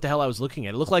don't even know what the hell I was looking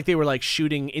at. It looked like they were like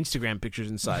shooting Instagram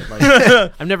pictures inside. Like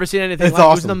I've never seen anything like awesome.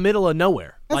 It was in the middle of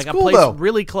nowhere. That's like cool, a place though.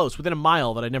 really close, within a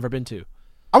mile that I'd never been to.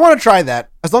 I want to try that.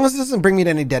 As long as it doesn't bring me to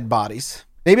any dead bodies.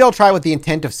 Maybe I'll try with the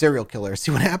intent of serial killer,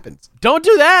 see what happens. Don't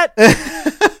do that.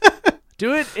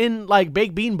 Do it in like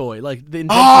Baked Bean Boy, like the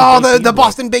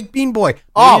Boston Baked Bean Boy.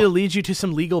 Maybe it'll lead you to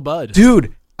some legal bud,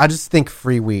 dude. I just think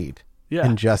free weed. Yeah.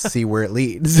 And just see where it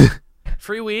leads.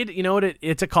 Free weed, you know what?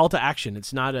 It's a call to action.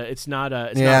 It's not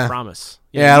a promise.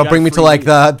 It'll bring me to like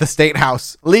the state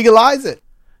house. Legalize it.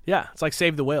 Yeah, it's like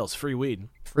Save the Whales. Free weed.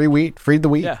 Free weed. Free the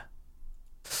weed. Yeah.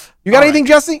 You got anything,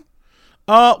 Jesse?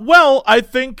 Well, I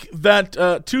think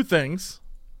that two things,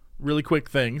 really quick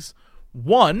things.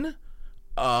 One,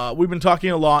 we've been talking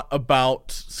a lot about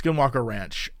Skinwalker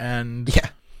Ranch, and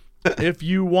if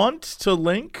you want to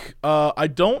link, I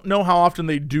don't know how often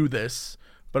they do this,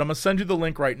 but I'm going to send you the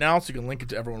link right now so you can link it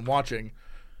to everyone watching.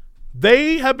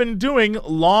 They have been doing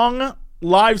long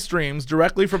live streams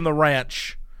directly from the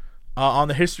ranch on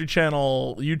the History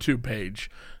Channel YouTube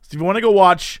page. So if you want to go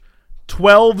watch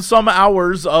 12 some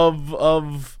hours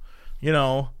of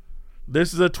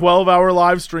this is a 12-hour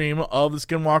live stream of the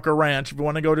Skinwalker Ranch. If you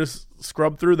want to go just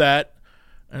scrub through that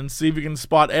and see if you can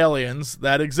spot aliens,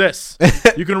 that exists.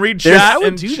 You can read chat. I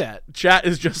would do that. Chat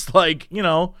is just like,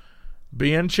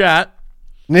 be in chat.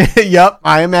 Yep,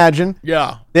 I imagine.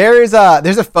 Yeah. There's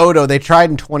a photo they tried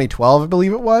in 2012, I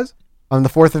believe it was, on the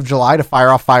 4th of July to fire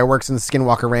off fireworks in the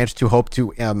Skinwalker Ranch to hope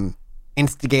to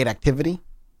instigate activity.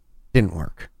 Didn't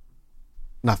work.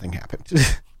 Nothing happened.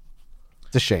 It's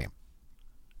a shame.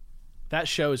 That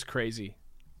show is crazy.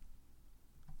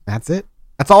 That's it.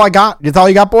 That's all I got. That's all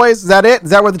you got, boys? Is that it? Is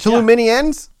that where the Chillum Mini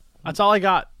ends? That's all I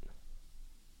got.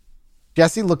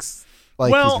 Jesse looks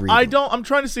like he's reading. I'm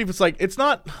trying to see if it's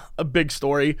not a big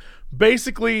story.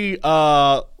 Basically,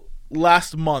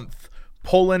 last month,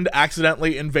 Poland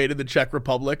accidentally invaded the Czech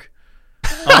Republic.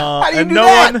 How do you and do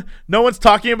that? no one's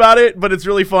talking about it, but it's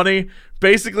really funny.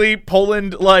 Basically,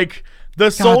 Poland, the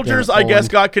soldiers, I guess,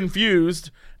 got confused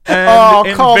and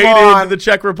invaded the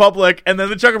Czech Republic. And then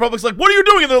the Czech Republic's like, what are you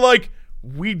doing? And they're like,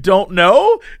 we don't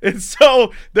know. And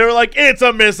so they're like, it's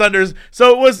a misunderstanding.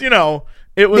 So it was, all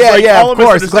a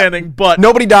misunderstanding. But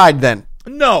nobody died then.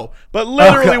 No, but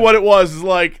literally what it was is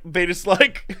they just what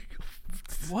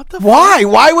the? Why?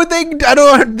 Why would they? I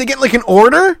don't. They get an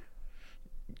order.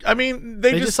 I mean,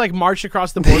 they just march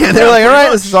across the border. They're like, all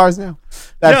right, this is ours now.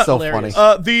 That's so hilarious.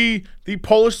 Funny. The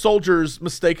Polish soldiers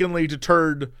mistakenly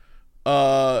deterred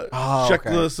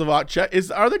Czechoslovakia.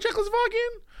 Are they Czechoslovakian?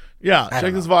 Yeah,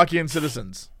 Czechoslovakian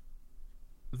citizens.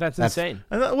 That's insane.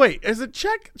 Wait, is it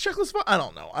Czechoslovakia? I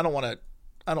don't know. I don't want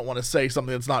to say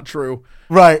something that's not true.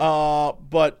 Right.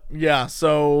 But yeah.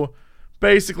 So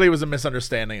basically, it was a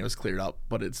misunderstanding. It was cleared up,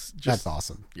 but it's just that's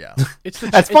awesome. Yeah,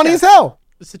 that's funny as hell.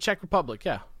 It's the Czech Republic.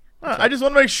 Yeah. I just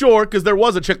want to make sure because there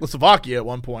was a Czechoslovakia at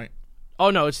one point.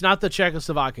 Oh no, it's not the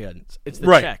Czechoslovakia. It's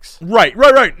the Czechs. Right.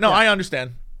 No, yeah. I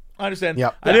understand.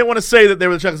 Yep. I didn't want to say that they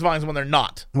were the Czechoslovakians when they're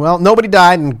not. Well, nobody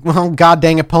died, and god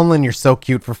dang it, Poland, you're so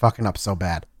cute for fucking up so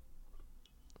bad.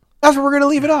 That's where we're gonna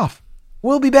leave it off.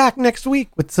 We'll be back next week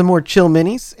with some more Chill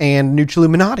Minis and new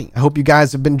Chilluminati. I hope you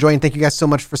guys have been enjoying. Thank you guys so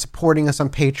much for supporting us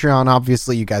on Patreon.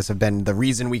 Obviously, you guys have been the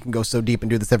reason we can go so deep and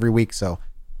do this every week. So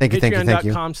thank you.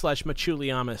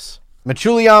 Patreon.com/Machuliamus.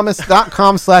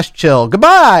 Machuliamus.com/chill.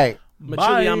 Goodbye.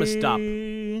 Machuliamus stop.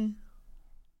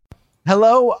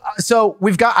 Hello. So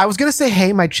I was going to say,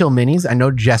 hey, my Chill Minis. I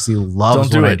know Jesse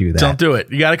loves when I do that. Don't do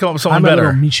it. You got to come up with something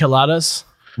better. Micheladas.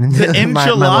 The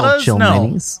enchiladas? Chill No.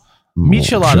 Minis.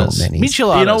 Micheladas.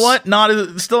 Micheladas. You know what?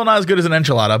 Still not as good as an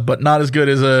enchilada, but not as good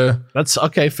as a... That's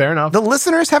okay. Fair enough. The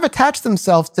listeners have attached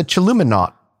themselves to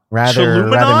Chilluminaut rather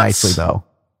nicely, though.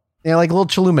 They're like little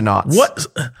Chilluminauts. What?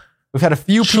 We've had a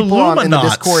few people in the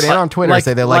Discord and on Twitter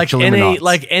say they like Chilluminauts.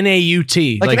 Like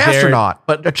NAUT. Like an astronaut,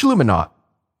 but a Chilluminaut.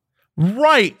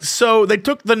 Right. So they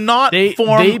took the knot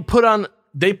form.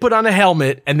 They put on a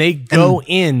helmet and they go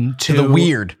into the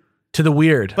weird. To the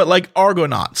weird. But like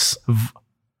Argonauts.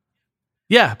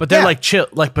 Yeah, but they're like chill.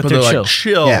 They're chill. Like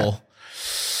chill.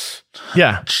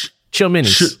 Yeah. Chill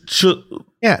minis. Chill minis.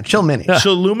 Yeah.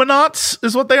 Chilluminauts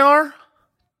is what they are?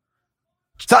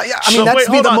 So, yeah, I mean, that's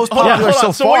the most popular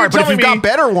so far, but if you've got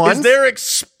better ones. They're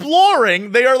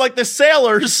exploring. They are like the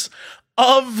sailors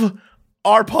of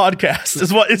our podcast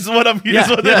is what I'm yeah.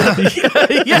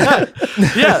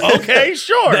 Okay,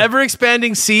 sure. The ever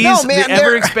expanding seas,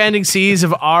 expanding seas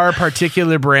of our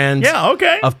particular brand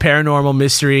of paranormal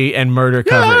mystery and murder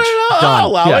coverage. I'll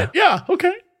allow it. Yeah,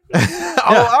 okay.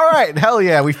 All right. Hell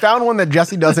yeah. We found one that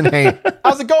Jesse doesn't hate.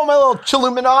 How's it going, my little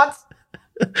Chilluminauts?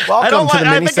 Welcome to the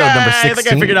Minisode number 16. I think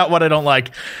I figured out what I don't like.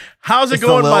 How's it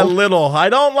going, my little? I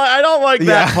don't like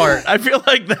that part. I feel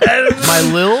like that. My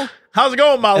little? How's it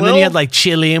going, my little? And then you had like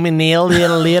Chillumin,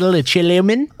 little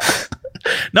Chillumin.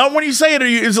 Now, when you say it,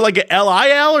 is it like an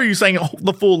L-I-L or are you saying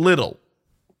the full little?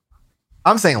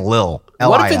 I'm saying Lil.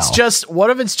 L-I-L.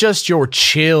 What if it's just your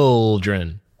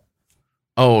children?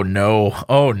 Oh no!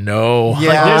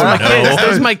 Yeah,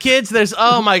 there's my kids. There's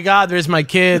oh my god, there's my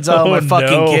kids. Oh my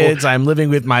fucking kids. I'm living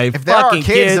with my fucking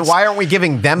kids. Then why aren't we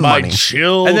giving them money?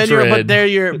 Children. And then they're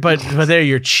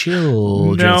your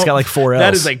children. No, it's got like 4 L's.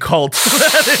 That is a cult.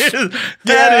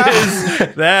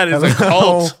 that is a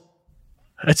cult.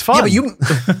 It's fun. Yeah,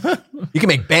 but you can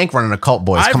make bank running a cult,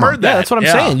 boys. I've heard that. Yeah, that's what I'm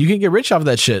saying. You can get rich off of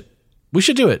that shit. We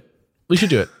should do it.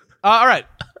 All right.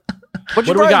 What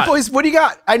do we got? Boys, what do you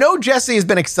got? I know Jesse has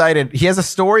been excited. He has a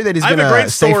story that he's going to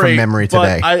say from memory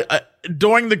today. I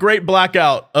during the great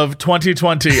blackout of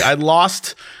 2020, I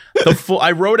lost the full.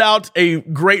 I wrote out a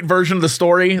great version of the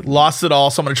story, lost it all.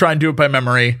 So I'm going to try and do it by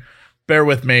memory. Bear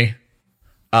with me.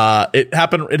 It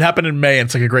happened in May. And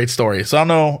it's like a great story. So I don't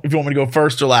know if you want me to go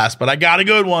first or last, but I got a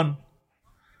good one.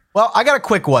 Well, I got a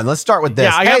quick one. Let's start with this.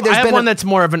 Yeah, I have one that's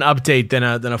more of an update than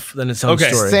its own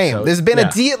story. Same. So, There's been a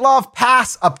Dyatlov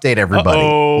Pass update, everybody.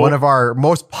 One of our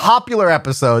most popular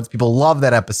episodes. People love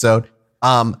that episode.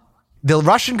 The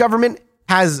Russian government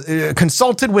has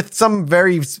consulted with some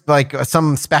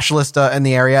some specialist in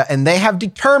the area, and they have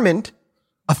determined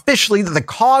officially that the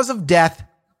cause of death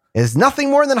is nothing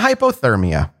more than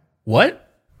hypothermia. What?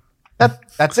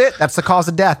 That's it. That's the cause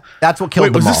of death. That's what killed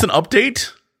them all. Was this an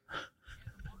update?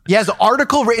 He has an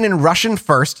article written in Russian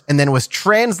first, and then was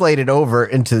translated over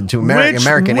into American.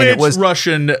 Which and it was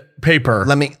Russian paper?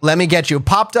 Let me get you. It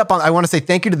popped up on. I want to say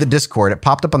thank you to the Discord. It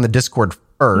popped up on the Discord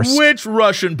first. Which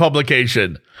Russian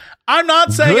publication? I'm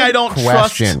not saying I don't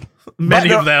trust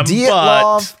many of them,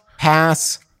 Dyatlov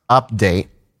Pass update.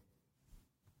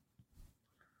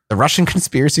 The Russian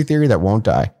conspiracy theory that won't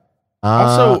die.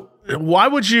 Also, why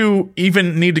would you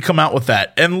even need to come out with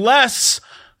that unless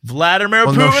Vladimir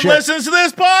Putin listens to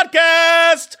this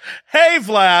podcast? Hey,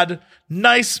 Vlad,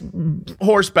 nice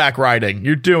horseback riding.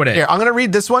 You're doing it. Here, I'm going to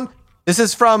read this one. This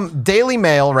is from Daily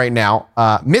Mail right now.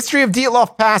 Mystery of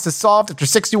Dyatlov Pass is solved after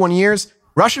 61 years.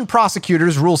 Russian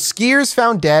prosecutors rule skiers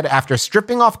found dead after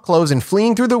stripping off clothes and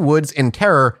fleeing through the woods in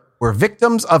terror were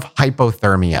victims of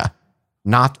hypothermia,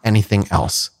 not anything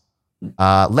else.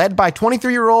 Led by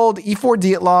 23-year-old E4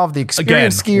 Dyatlov, the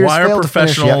experienced skiers failed to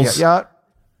finish.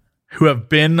 Who have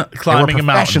been climbing a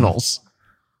mountain.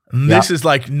 This is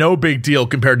like no big deal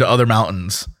compared to other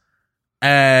mountains.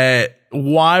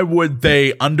 Why would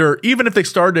they even if they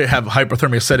started to have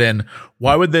hypothermia set in,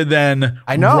 why would they then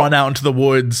run out into the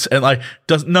woods and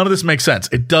none of this makes sense.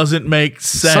 It doesn't make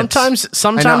sense.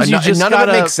 Sometimes you just none of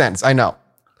it makes sense. I know.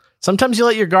 Sometimes you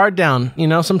let your guard down,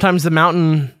 sometimes the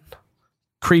mountain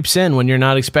creeps in when you're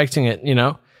not expecting it,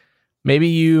 maybe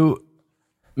you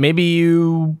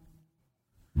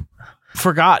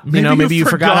forgot, maybe you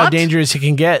forgot how dangerous it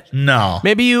can get. No.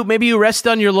 Maybe you rested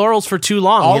on your laurels for too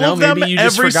long. All of them, maybe you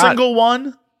just every forgot. Single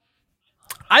one.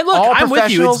 I'm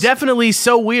with you. It's definitely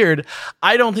so weird.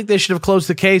 I don't think they should have closed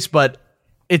the case, but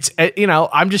it's,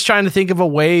 I'm just trying to think of a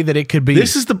way that it could be.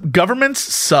 This is the governments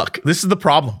suck. This is the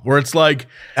problem where it's like,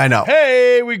 I know.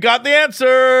 Hey, we got the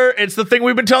answer. It's the thing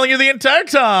we've been telling you the entire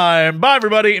time. Bye,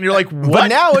 everybody. And you're like, what? But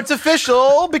now it's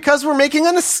official because we're making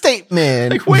a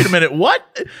statement. Like, wait a minute. What?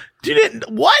 You didn't?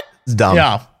 What? It's dumb.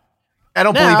 Yeah. I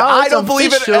don't believe it. I don't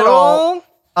believe it at all.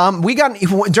 We got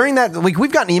during that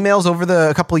we've gotten emails over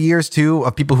the couple of years too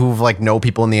of people who've know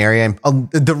people in the area.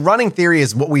 The running theory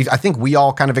is what I think we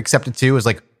all kind of accepted too is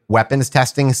weapons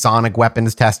testing, sonic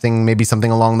weapons testing, maybe something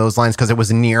along those lines because it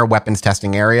was near a weapons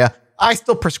testing area. I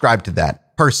still prescribe to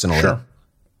that personally,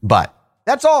 but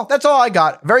that's all I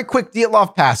got. Very quick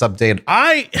Dyatlov Pass update.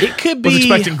 Was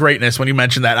expecting greatness when you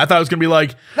mentioned that. I thought it was gonna be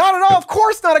like, not at all. Of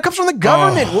course not. It comes from the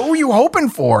government. What were you hoping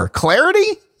for?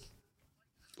 Clarity?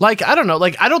 I don't know.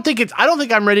 I don't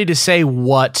think I'm ready to say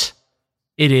what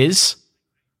it is.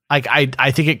 I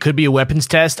think it could be a weapons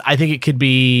test. I think it could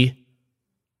be,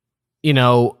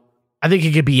 I think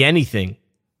it could be anything.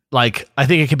 I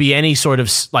think it could be any sort of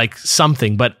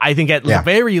something, but I think at the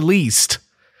very least,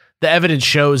 the evidence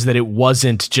shows that it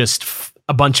wasn't just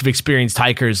a bunch of experienced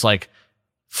hikers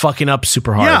fucking up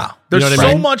super hard. Yeah, there's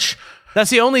so much.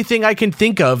 That's the only thing I can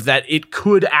think of that it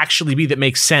could actually be that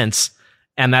makes sense.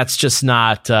 And that's just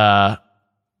not, that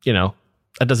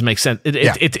doesn't make sense.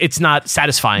 It's not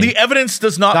satisfying. The evidence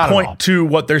does not point to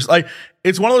what there's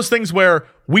it's one of those things where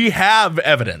we have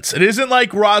evidence. It isn't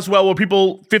like Roswell where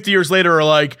people 50 years later are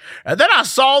like, and then I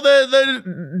saw the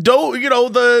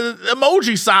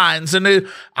emoji signs and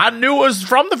I knew it was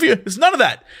from the future. It's none of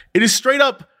that. It is straight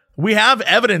up. We have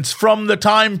evidence from the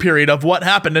time period of what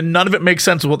happened and none of it makes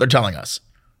sense with what they're telling us.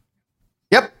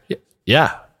 Yep.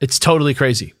 Yeah. It's totally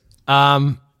crazy.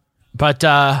 I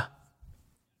got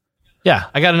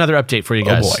another update for you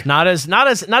guys. Oh boy. Not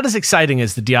as exciting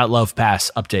as the Dyatlov Pass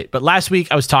update. But last week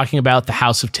I was talking about the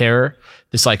House of Terror,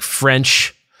 this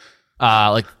French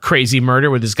crazy murder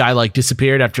where this guy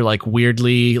disappeared after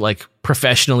weirdly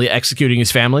professionally executing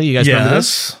his family. You guys remember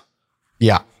this?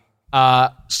 Yeah.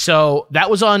 So that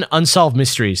was on Unsolved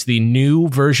Mysteries, the new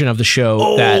version of the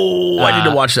show. I need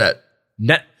to watch that.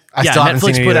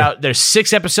 Netflix put out, there's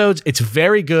 6 episodes. It's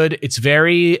very good. It's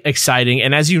very exciting.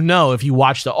 And as you know, if you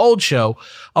watch the old show,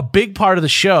 a big part of the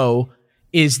show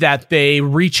is that they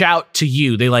reach out to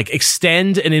you. They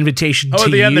extend an invitation to you. Oh,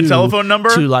 they have the telephone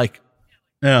number? To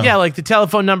the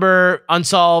telephone number,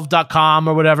 unsolved.com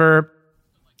or whatever,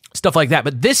 stuff like that.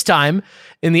 But this time,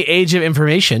 in the age of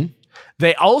information,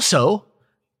 they also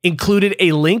included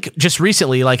a link just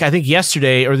recently, I think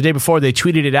yesterday or the day before, they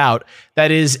tweeted it out.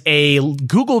 That is a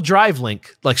Google Drive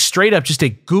link, straight up just a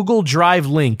Google Drive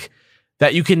link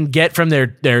that you can get from their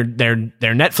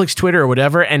Netflix, Twitter, or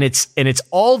whatever, and it's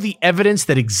all the evidence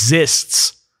that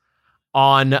exists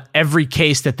on every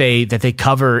case that they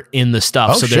cover in the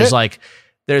stuff. So there's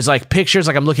like pictures,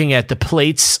 like I'm looking at the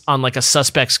plates on like a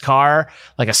suspect's car,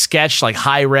 like a sketch, like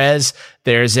high res.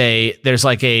 There's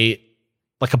like a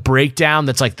breakdown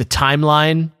that's like the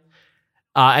timeline.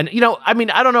 And I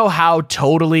mean, I don't know how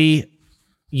totally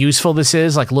useful this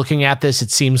is. Like looking at this,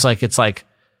 it seems like it's like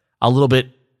a little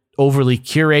bit overly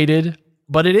curated,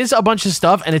 but it is a bunch of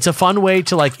stuff, and it's a fun way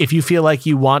to, like, if you feel like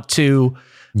you want to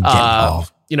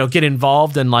get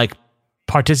involved and like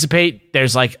participate,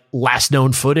 there's like last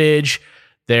known footage.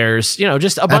 There's,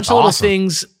 just a bunch of little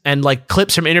things and like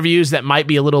clips from interviews that might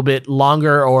be a little bit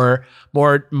longer or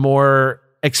more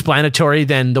explanatory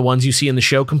than the ones you see in the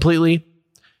show completely.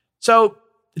 So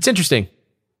it's interesting.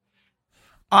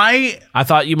 I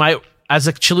thought you might, as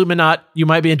a Chilluminat, you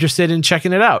might be interested in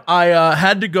checking it out. I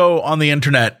had to go on the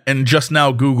internet and just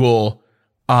now Google,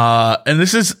 and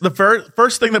this is the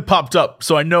first thing that popped up,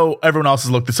 so I know everyone else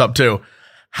has looked this up too.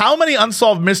 How many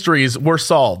unsolved mysteries were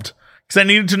solved? Because I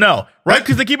needed to know, right?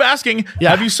 Because they keep asking,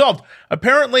 have you solved?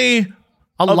 Apparently,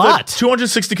 a lot.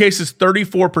 260 cases,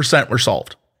 34% were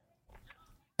solved.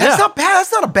 That's not bad.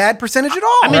 That's not a bad percentage at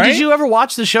all. I mean, Did you ever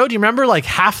watch the show? Do you remember like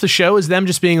half the show is them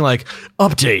just being like,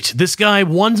 update, this guy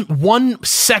 1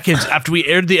 second after we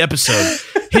aired the episode,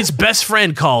 his best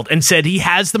friend called and said he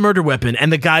has the murder weapon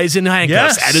and the guy's in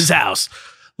handcuffs at his house.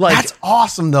 Like, that's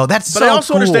awesome though. But I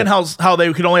also understand how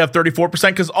they could only have 34%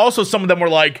 because also some of them were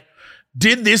like,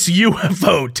 did this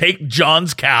UFO take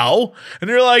John's cow? And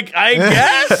you're like, I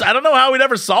guess. I don't know how we'd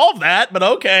ever solve that, but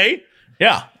okay.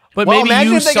 Yeah. But maybe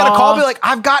imagine if they got a call, be like,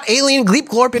 I've got alien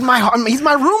Gleepglorp in my home. He's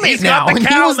my roommate He's now. Got the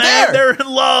cow, he was man. there. They're in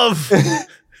love.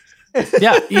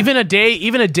 Yeah, even a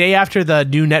day after the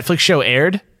new Netflix show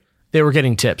aired, they were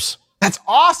getting tips. That's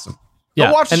awesome. Yeah,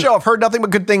 go watch the show. I've heard nothing but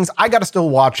good things. I got to still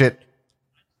watch it.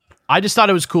 I just thought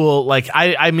it was cool. Like,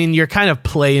 I mean, you're kind of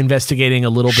play investigating a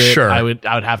little bit. Sure. I would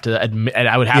have to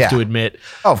admit.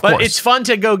 Oh, of but course. It's fun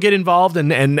to go get involved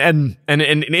and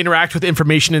interact with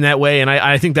information in that way, and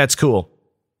I think that's cool.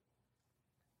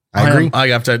 I agree. I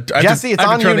have to. Jesse, it's I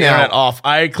have on to turn you the now. internet off.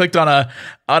 I clicked on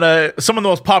some of the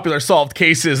most popular solved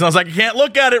cases, and I was like, I can't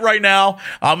look at it right now.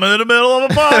 I'm in the middle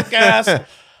of a podcast.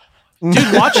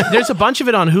 Dude, watch. There's a bunch of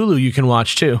it on Hulu you can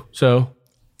watch too. So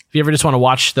if you ever just want to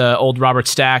watch the old Robert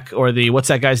Stack or the what's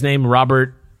that guy's name,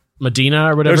 Robert Medina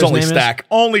or whatever. There's only his name Stack. Is.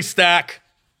 Only Stack.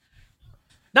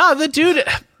 No, the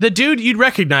dude, you'd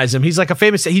recognize him. He's like a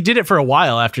famous. He did it for a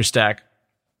while after Stack.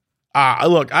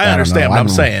 Look, I understand, but I'm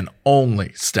saying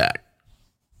only Stack.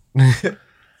 You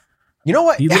know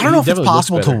what? I don't know if it's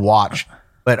possible to watch,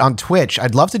 but on Twitch,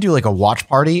 I'd love to do like a watch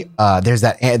party. There's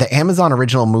the Amazon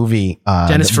original movie.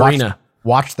 Dennis Farina.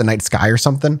 Watch the Night Sky or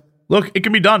something. Look, it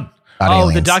can be done.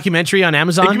 The documentary on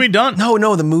Amazon? It can be done.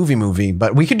 No, the movie,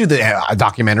 but we could do the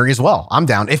documentary as well. I'm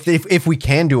down. If we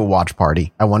can do a watch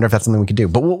party, I wonder if that's something we could do,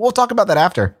 but we'll talk about that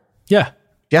after. Yeah.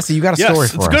 Jesse, you got a story for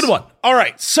us. It's a good one. All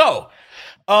right. So,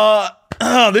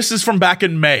 this is from back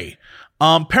in May.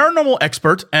 Paranormal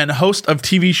expert and host of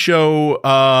TV show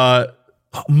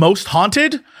Most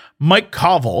Haunted, Mike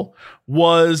Covell,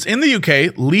 was in the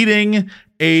UK leading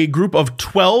a group of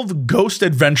 12 ghost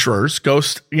adventurers,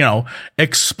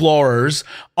 explorers,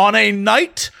 on a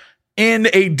night in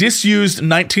a disused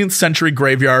 19th century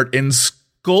graveyard in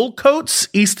Schullcoats,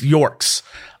 East Yorks.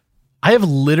 I have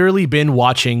literally been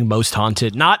watching Most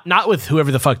Haunted, not with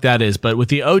whoever the fuck that is, but with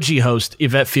the OG host,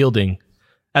 Yvette Fielding.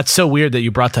 That's so weird that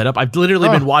you brought that up. I've literally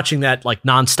been watching that like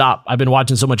nonstop. I've been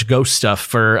watching so much ghost stuff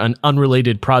for an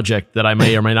unrelated project that I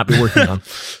may or may not be working on.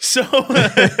 So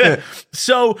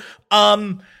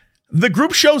the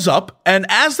group shows up, and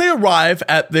as they arrive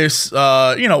at this,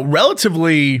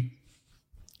 relatively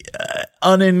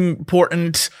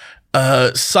unimportant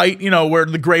site, where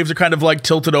the graves are kind of like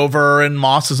tilted over and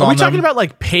moss is on them. Are we talking about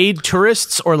like paid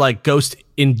tourists or like ghost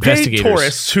investigators? Paid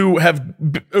tourists who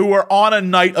are on a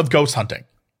night of ghost hunting.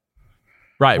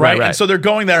 Right. And so they're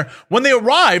going there. When they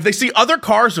arrive, they see other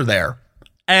cars are there,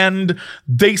 and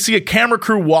they see a camera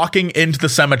crew walking into the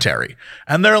cemetery.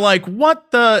 And they're like, what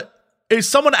the... Is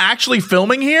someone actually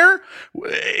filming here?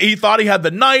 He thought he had the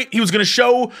night. He was going to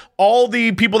show all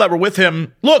the people that were with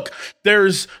him. Look,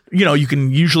 there's, you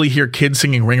can usually hear kids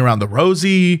singing Ring Around the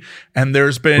Rosie. And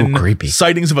there's been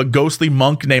sightings of a ghostly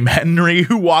monk named Henry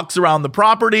who walks around the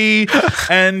property.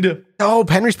 And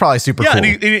Henry's probably super cool. And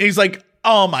he's like,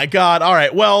 oh my God. All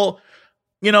right. Well,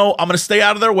 I'm going to stay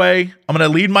out of their way. I'm going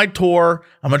to lead my tour.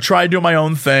 I'm going to try to do my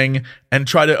own thing and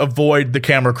try to avoid the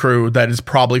camera crew that is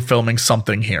probably filming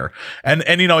something here. And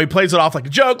he plays it off like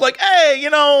a joke, like, hey,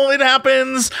 it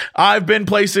happens. I've been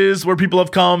places where people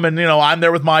have come and, I'm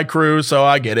there with my crew, so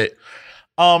I get it.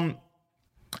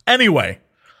 Anyway,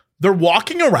 they're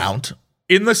walking around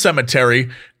in the cemetery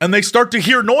and they start to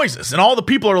hear noises and all the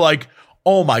people are like,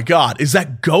 oh my God, is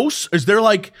that ghosts? Is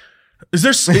that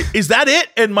it?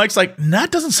 And Mike's like, nah,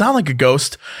 that doesn't sound like a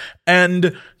ghost.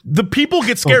 And the people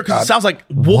get scared because it sounds like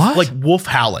wolf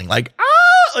howling, like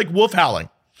wolf howling.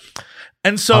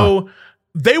 And so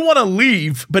they want to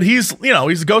leave, but he's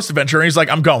a ghost adventurer. And he's like,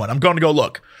 I'm going to go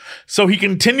look. So he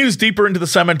continues deeper into the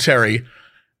cemetery.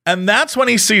 And that's when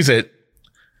he sees it.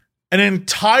 An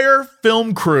entire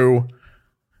film crew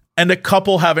and a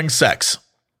couple having sex.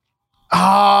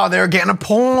 Oh, they're getting a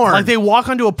porn. Like they walk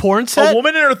onto a porn set? A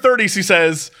woman in her 30s, he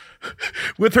says,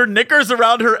 with her knickers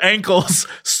around her ankles,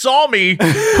 saw me,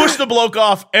 pushed the bloke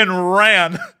off, and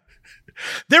ran.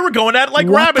 They were going at it like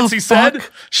rabbits, he said.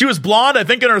 She was blonde, I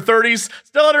think in her 30s,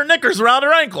 still had her knickers around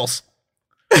her ankles.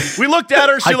 We looked at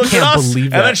her, she looked at us,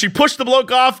 and then she pushed the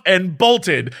bloke off and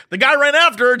bolted. The guy ran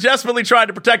after her, desperately trying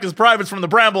to protect his privates from the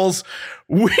brambles.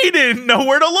 We didn't know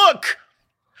where to look.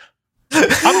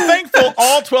 I'm thankful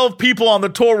all 12 people on the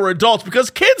tour were adults because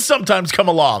kids sometimes come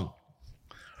along.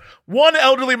 One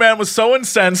elderly man was so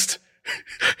incensed,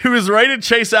 he was ready to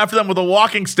chase after them with a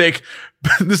walking stick.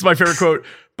 This is my favorite quote.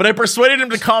 But I persuaded him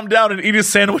to calm down and eat his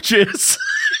sandwiches.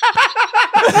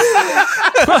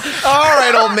 All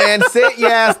right, old man, sit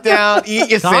your ass down, eat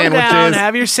your sandwiches. Down,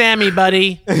 have your Sammy,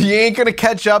 buddy. You ain't gonna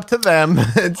catch up to them.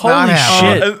 It's Holy not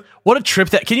happening. shit! What a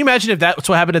trip! Can you imagine if that's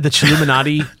what happened at the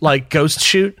Chilluminati ghost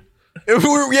shoot?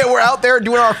 We're out there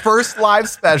doing our first live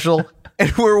special, and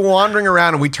we're wandering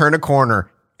around, and we turn a corner,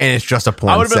 and it's just a porn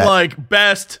set. I would have been like,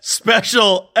 best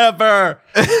special ever.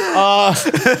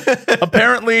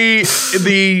 Apparently,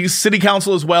 the city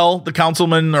council as well, the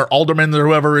councilman or alderman or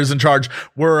whoever is in charge,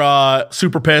 were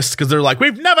super pissed because they're like,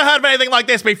 we've never had anything like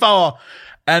this before.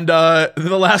 And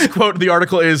the last quote of the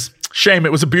article is, shame,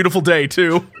 it was a beautiful day,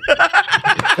 too.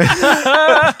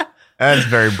 That's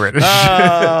very British.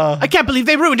 I can't believe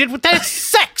they ruined it with that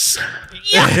sex.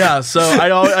 Yeah. So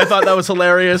I thought that was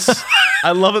hilarious.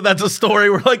 I love it. That's a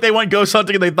story where they went ghost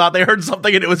hunting and they thought they heard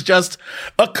something and it was just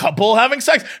a couple having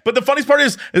sex. But the funniest part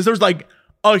is there's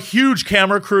a huge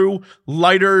camera crew,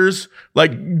 lighters,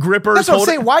 grippers. That's what I'm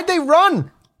saying. Why'd they run?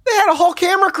 They had a whole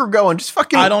camera crew going. Just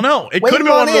fucking. I don't know. It could have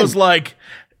been one of those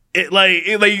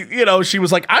she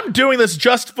was like, I'm doing this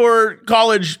just for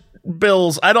college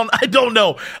bills. I don't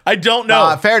know.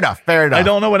 Fair enough. I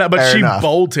don't know but she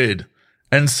bolted.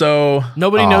 And so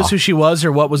nobody knows who she was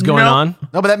or what was going on.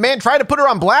 No, but that man tried to put her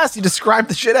on blast. He described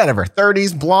the shit out of her.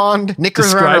 30s, blonde,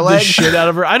 knickers around her legs. The shit out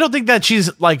of her. I don't think that she's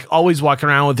always walking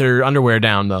around with her underwear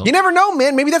down though. You never know,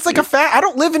 man. Maybe that's a I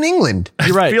don't live in England.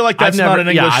 You're right. I feel like that's not an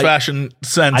English fashion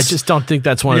sense. I just don't think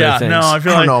that's one of the things. No, I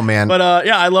don't know, man. But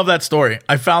I love that story.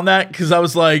 I found that because I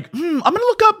was like, I'm gonna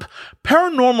look up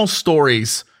paranormal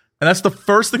stories. And that's the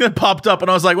first thing that popped up.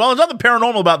 And I was like, well, there's nothing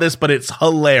paranormal about this, but it's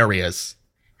hilarious.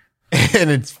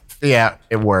 And it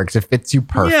works. It fits you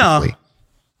perfectly. Yeah.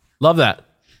 Love that.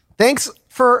 Thanks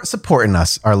for supporting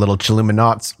us, our little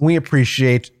Chilluminauts. We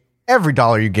appreciate every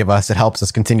dollar you give us. It helps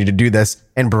us continue to do this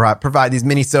and provide these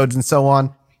minisodes and so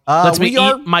on. Lets me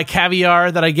eat my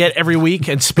caviar that I get every week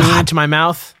and spoon it into my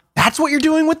mouth. That's what you're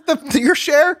doing with your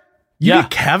share? You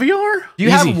get caviar? Do you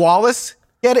have Wallace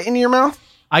get it into your mouth?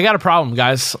 I got a problem,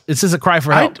 guys. This is a cry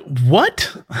for help.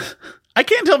 What? I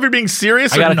can't tell if you're being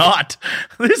serious or not.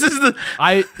 This is the...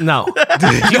 No. Do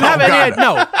you have any idea?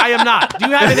 No, I am not. Do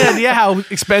you have any idea how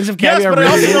expensive caviar yes, but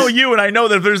really is? I also know you, and I know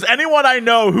that if there's anyone I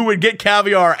know who would get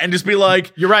caviar and just be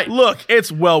like, you're right. Look,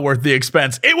 it's well worth the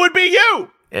expense. It would be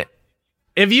you.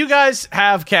 If you guys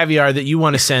have caviar that you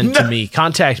want to send to me,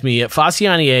 contact me at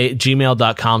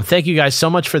fossiani@gmail.com. Thank you guys so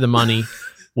much for the money.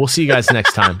 We'll see you guys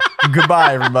next time.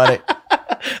 Goodbye, everybody.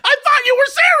 I thought you were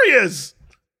serious.